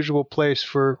unusual place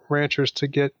for ranchers to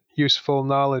get useful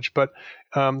knowledge, but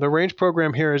the range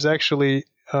program here is actually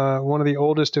one of the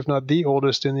oldest, if not the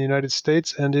oldest, in the United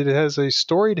States, and it has a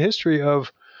storied history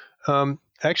of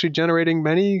actually generating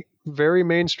many very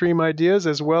mainstream ideas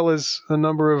as well as a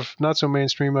number of not so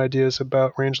mainstream ideas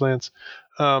about rangelands.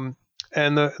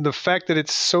 And the fact that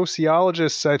it's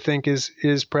sociologists, I think,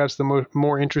 is perhaps the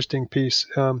more interesting piece.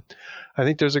 I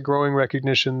think there's a growing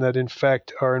recognition that, in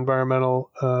fact, our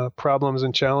environmental problems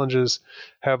and challenges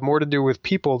have more to do with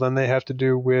people than they have to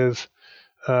do with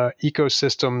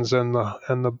ecosystems and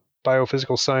the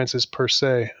biophysical sciences per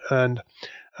se. And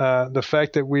the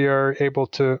fact that we are able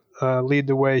to lead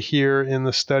the way here in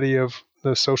the study of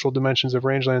the social dimensions of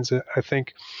rangelands, I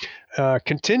think,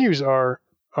 continues our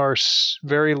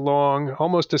very long,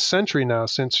 almost a century now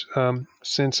since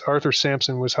Arthur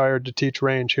Sampson was hired to teach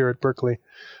range here at Berkeley.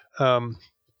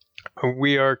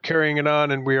 We are carrying it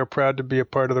on, and we are proud to be a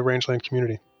part of the rangeland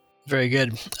community. Very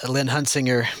good. Lynn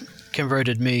Hunsinger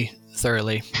converted me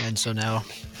thoroughly, and so now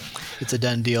it's a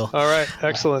done deal. All right,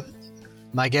 excellent.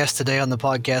 My guest today on the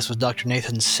podcast was Dr.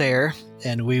 Nathan Sayre,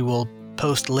 and we will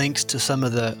post links to some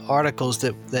of the articles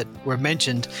that were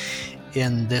mentioned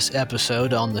in this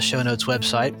episode on the show notes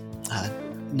website.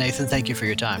 Nathan, thank you for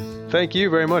your time. Thank you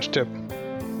very much, Tip.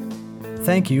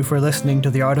 Thank you for listening to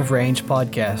the Art of Range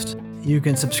podcast. You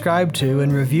can subscribe to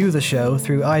and review the show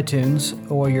through iTunes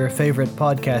or your favorite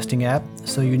podcasting app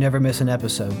so you never miss an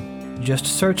episode. Just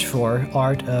search for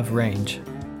Art of Range.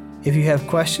 If you have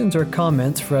questions or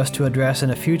comments for us to address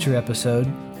in a future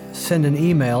episode, send an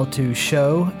email to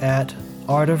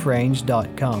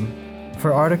show@artofrange.com.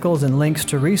 For articles and links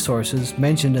to resources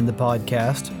mentioned in the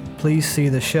podcast, please see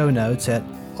the show notes at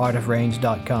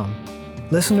artofrange.com.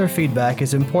 Listener feedback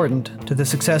is important to the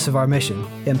success of our mission,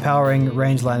 empowering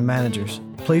rangeland managers.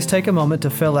 Please take a moment to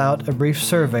fill out a brief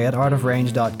survey at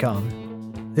artofrange.com.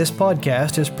 This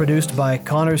podcast is produced by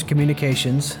Connors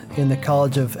Communications in the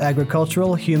College of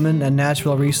Agricultural, Human, and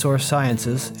Natural Resource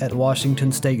Sciences at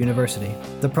Washington State University.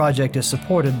 The project is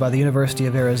supported by the University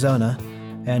of Arizona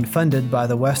and funded by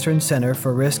the Western Center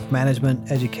for Risk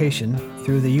Management Education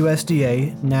through the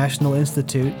USDA National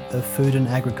Institute of Food and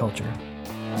Agriculture.